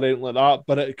album or anything like that,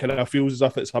 but it kind of feels as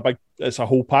if it's a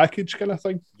whole package kind of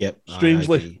thing. Yep.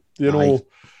 Strangely,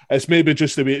 it's maybe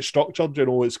just the way it's structured.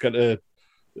 It's kind of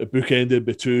bookended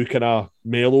by two kind of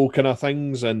mellow kind of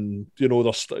things, and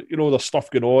there's stuff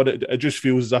going on. It just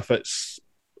feels as if it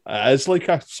is like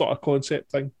a sort of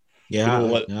concept thing. Yeah,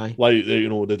 like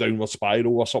the Downward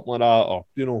Spiral or something like that, or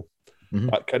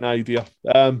that kind of idea.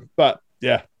 But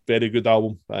yeah, very good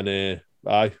album, and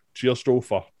cheers, Joe,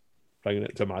 for bringing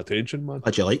it to my attention, man.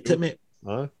 Had you liked it, mate?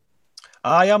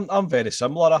 I'm very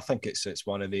similar. I think it's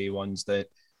one of the ones that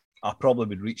I probably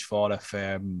would reach for if.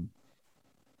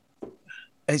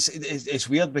 It's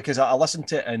weird, because I listened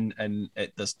to it and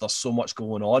there's so much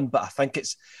going on, but I think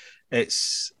it's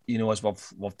as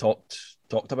we've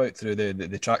talked about through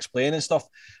the tracks playing and stuff,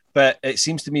 but it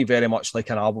seems to me very much like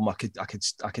an album I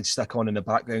could stick on in the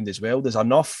background as well. There's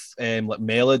enough like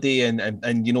melody and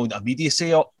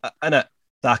immediacy in it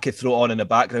that I could throw on in the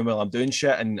background while I'm doing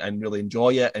shit and really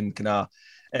enjoy it, and kind of.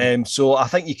 So I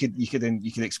think you could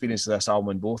experience this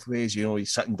album in both ways. You're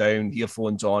sitting down,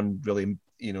 earphones on, really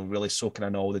soaking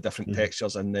in all the different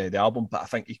textures in the album. But I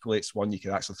think equally it's one you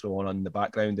could actually throw on in the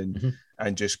background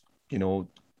and just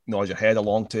nod your head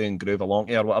along to and groove along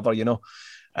to or whatever.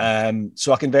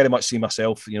 So I can very much see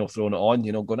myself throwing it on,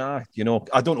 going, I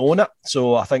don't own it,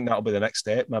 so I think that'll be the next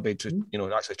step, maybe just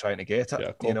actually trying to get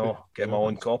it, get my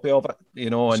own copy of it,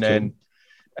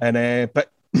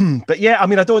 but yeah, I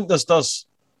mean, I don't there's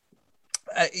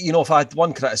if I had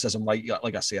one criticism, like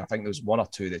I say, I think there's one or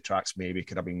two of the tracks maybe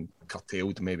could have been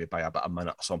curtailed maybe by about a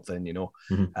minute or something,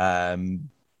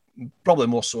 probably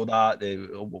more so that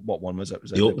what one was it?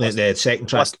 Was the second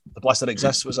track, The Bliss That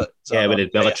Exists, was it? With the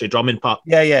military drumming part.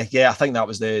 Yeah. I think that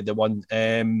was the one.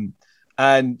 And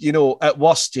at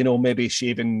worst, maybe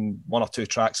shaving one or two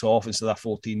tracks off instead of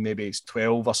 14, maybe it's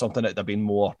 12 or something. It'd have been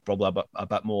probably a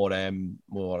bit more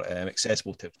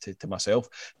accessible to myself.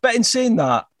 But in saying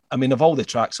that, I mean, of all the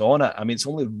tracks on it, I mean, it's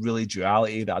only really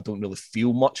Duality that I don't really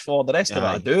feel much for. The rest of it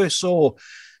I do. So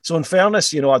in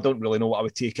fairness, I don't really know what I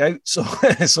would take out. So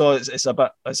it's a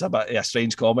bit a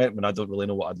strange comment when I don't really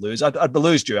know what I'd lose. I'd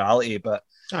lose Duality, but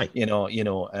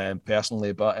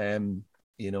personally, but and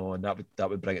that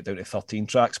would bring it down to 13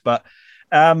 tracks. But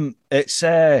it's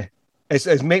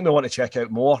make me want to check out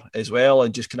more as well,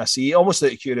 and just kind of see, almost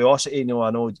out of curiosity. I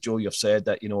know, Joe, you've said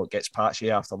that it gets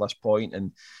patchy after this point,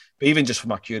 but even just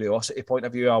from a curiosity point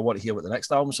of view, I want to hear what the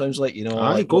next album sounds like.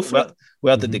 Go for it.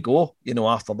 Where did they go?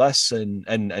 After this,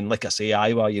 and like I say,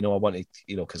 Iowa. I want to,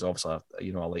 because obviously, I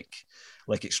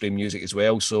like extreme music as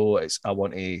well. So I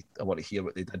want to hear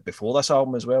what they did before this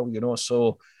album as well.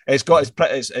 So it's put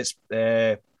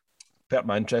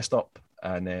my interest up,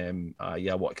 and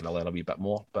I want to kind of learn a wee bit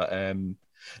more. But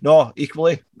no,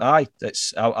 equally, I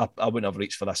wouldn't have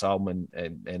reached for this album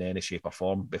in any shape or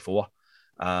form before.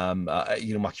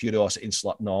 My curiosity in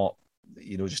Slipknot,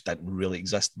 just didn't really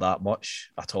exist that much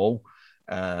at all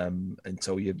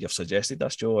until you've suggested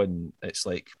this, Joe, and it's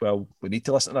like, well, we need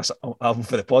to listen to this album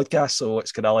for the podcast, so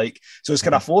it's kind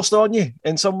of forced on you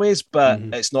in some ways, but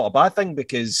it's not a bad thing,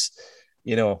 because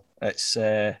it's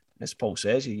as Paul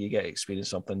says, you get to experience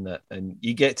something and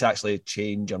you get to actually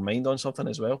change your mind on something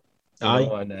as well.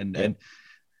 And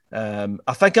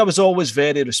I think I was always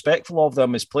very respectful of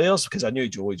them as players because I knew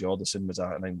Joey Jordison was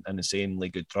an insanely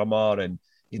good drummer, and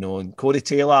and Corey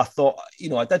Taylor, I thought,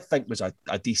 I did think was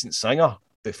a decent singer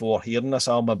before hearing this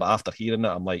album, but after hearing it,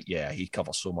 I'm like, yeah, he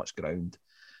covers so much ground.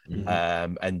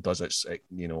 And does it,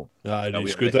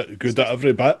 he's good at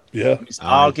every bit. Yeah, it's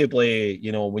arguably,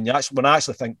 when I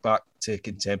actually think back to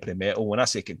contemporary metal, when I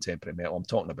say contemporary metal, I'm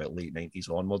talking about late 90s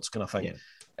onwards kind of thing.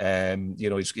 Yeah.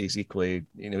 He's equally,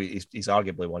 he's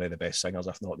arguably one of the best singers,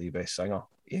 if not the best singer.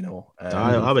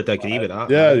 I would agree with that.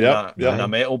 Yeah. In a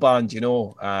metal band,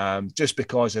 just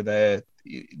because of the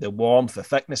warmth, the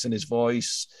thickness in his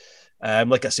voice.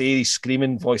 Like I say, his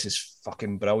screaming voice is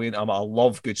fucking brilliant. I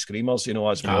love good screamers,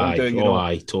 as we all do.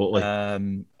 Aye, totally.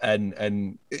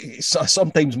 And it's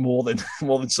sometimes more than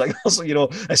singers.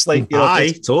 It's like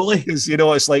totally. Because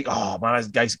it's like, oh man,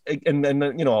 guys, and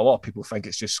a lot of people think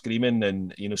it's just screaming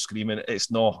and screaming. It's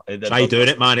not. Try doing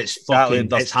it, man. It's fucking.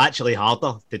 It's actually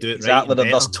harder to do it. Exactly. Right.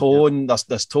 There's tone.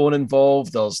 There's tone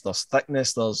involved. There's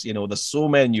thickness. There's so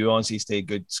many nuances to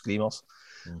good screamers.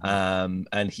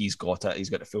 And he's got it.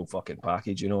 He's got the full fucking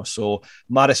package, So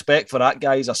my respect for that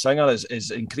guy as a singer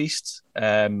is increased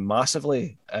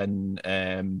massively,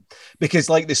 and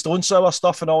because like the Stone Sour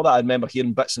stuff and all that, I remember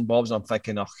hearing bits and bobs, and I'm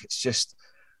thinking, it's just,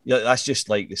 that's just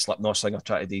like the Slipknot singer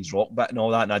trying to do his rock bit and all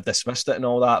that, and I dismissed it and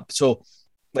all that. So,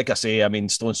 like I say, I mean,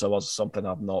 Stone Sour is something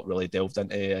I've not really delved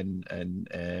into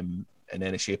in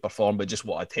any shape or form, but just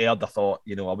what I'd heard, I thought,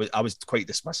 I was quite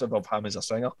dismissive of him as a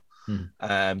singer.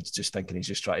 Just thinking he's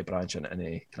just trying to branch into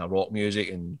any kind of rock music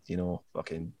and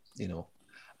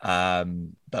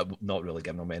but not really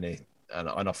giving him any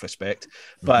enough respect.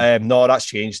 But no, that's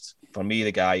changed for me.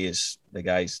 The guy's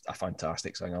a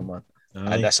fantastic singer, man.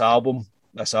 Aye. And this album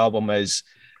is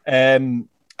I'm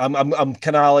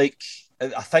kind of like,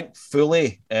 I think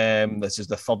fully, this is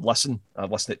the third listen.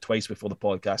 I've listened to it twice before the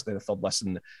podcast, then the third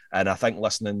listen, and I think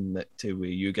listening to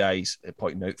you guys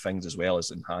pointing out things as well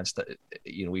has enhanced it.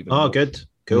 Even more. Good,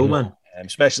 cool, man.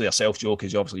 Especially yourself, Joe,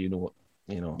 because obviously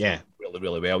yeah, really,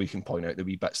 really well. You can point out the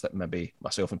wee bits that maybe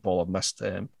myself and Paul have missed.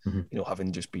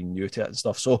 Having just been new to it and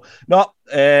stuff. So no,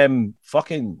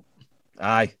 fucking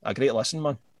aye, a great listen,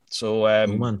 man. So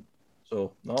cool, man.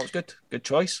 So no, it's good. Good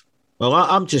choice. Well,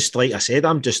 I'm just, like I said,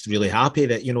 I'm just really happy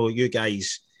that, you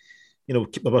guys, I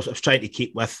was trying to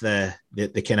keep with the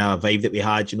kind of vibe that we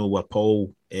had, where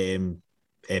Paul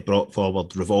brought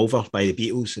forward Revolver by the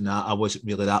Beatles, and I wasn't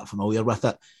really that familiar with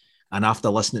it. And after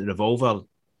listening to Revolver,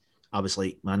 I was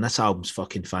like, man, this album's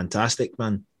fucking fantastic,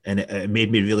 man. And it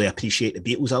made me really appreciate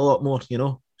the Beatles a lot more,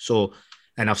 So,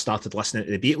 and I've started listening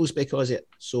to the Beatles because of it.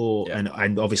 So, yeah.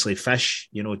 And obviously Fish,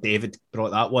 David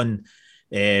brought that one.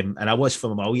 And I was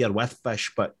familiar with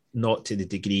Fish, but not to the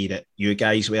degree that you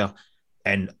guys were.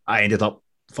 And I ended up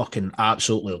fucking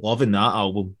absolutely loving that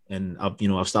album. And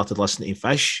I've started listening to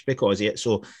Fish because of it.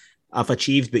 So I've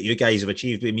achieved what you guys have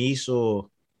achieved with me. So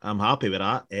I'm happy with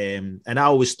that. And I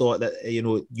always thought that,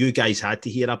 you guys had to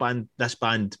hear this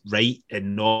band right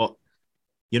and not,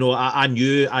 I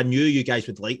knew you guys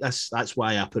would like this. That's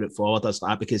why I put it forward as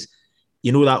that, because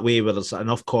that way where there's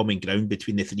enough common ground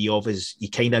between the three of us, you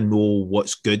kind of know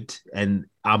what's good. And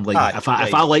I'm like, if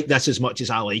I like this as much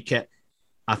as I like it,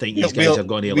 I think these guys are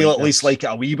going to we'll at least like it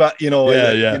a wee bit, at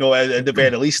the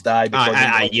very least,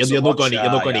 you're not going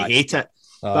to hate it.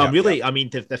 But I'm really, I mean,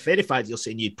 the very fact you're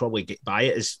saying you'd probably get by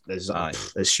it is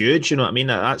huge. You know what I mean?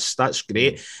 That's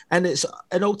great, and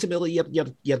ultimately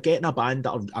you're getting a band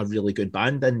that are a really good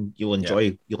band, and you'll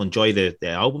enjoy the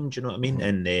album. Do you know what I mean?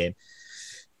 And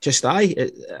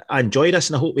I enjoy this,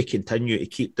 and I hope we continue to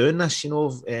keep doing this.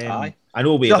 I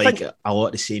know we like a lot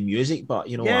of the same music, but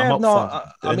I'm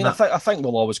up for. I think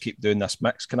we'll always keep doing this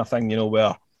mix kind of thing.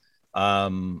 Where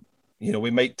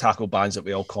we might tackle bands that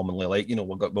we all commonly like. We'll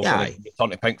return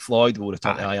to Pink Floyd, we'll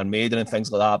return to Iron Maiden and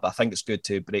things like that. But I think it's good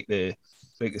to break the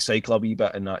cycle a wee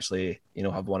bit and actually,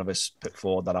 have one of us put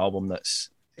forward an album that's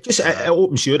it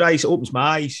opens your eyes, it opens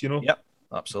my eyes. Yep,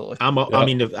 absolutely.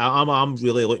 I'm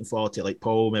really looking forward to, like,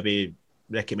 Paul maybe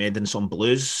recommending some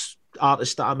blues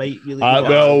artists that I might really.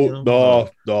 No.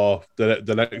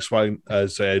 The next one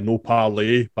is No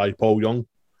Parley by Paul Young.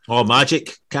 Oh,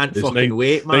 magic! Can't fucking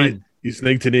wait, man. His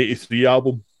 1983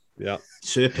 album. Yeah.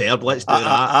 Superb. Let's do that.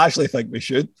 I actually think we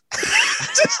should.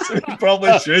 We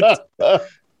probably should.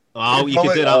 Oh, you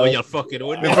could do that on your fucking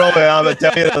own. We probably have. I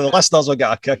tell you, the listeners will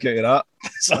get a kick out of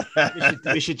that.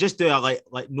 we should just do it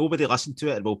like nobody listen to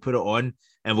it, and we'll put it on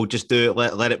and we'll just do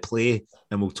it, let it play,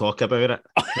 and we'll talk about it.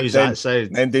 How's that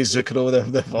sound? Then do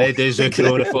Zucchero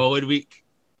the following week.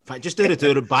 In fact, just do the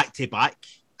two back to back.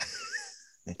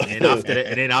 And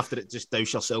then after it, just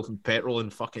douse yourself in petrol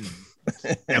and fucking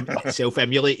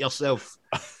self-emulate yourself.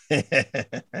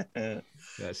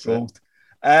 That's Gold.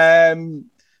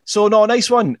 So no, nice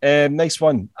one. Nice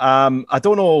one. I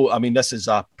don't know. I mean, this is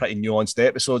a pretty nuanced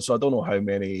episode, so I don't know how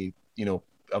many,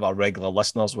 of our regular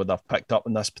listeners would have picked up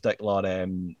on this particular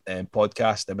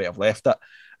podcast. They might have left it.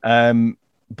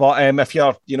 But if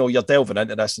you're delving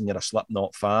into this and you're a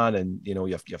Slipknot fan and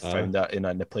you've found it in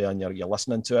the play and you're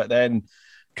listening to it, then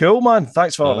cool, man.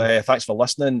 Thanks for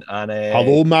listening. And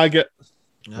hello, maggot.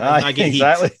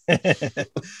 Exactly.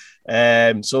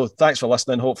 So thanks for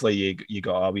listening. Hopefully you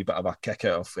got a wee bit of a kick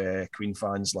out of Queen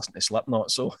fans listening to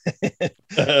Slipknot. So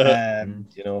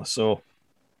so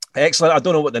excellent. I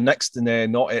don't know what the next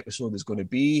Not episode is going to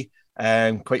be.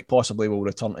 Quite possibly we'll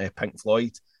return to Pink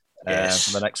Floyd for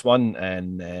the next one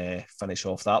and finish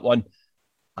off that one.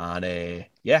 And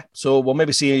so we'll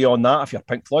maybe see you on that if you're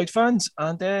Pink Floyd fans.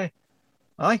 And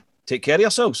take care of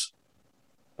yourselves.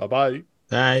 Bye-bye.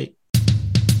 Bye.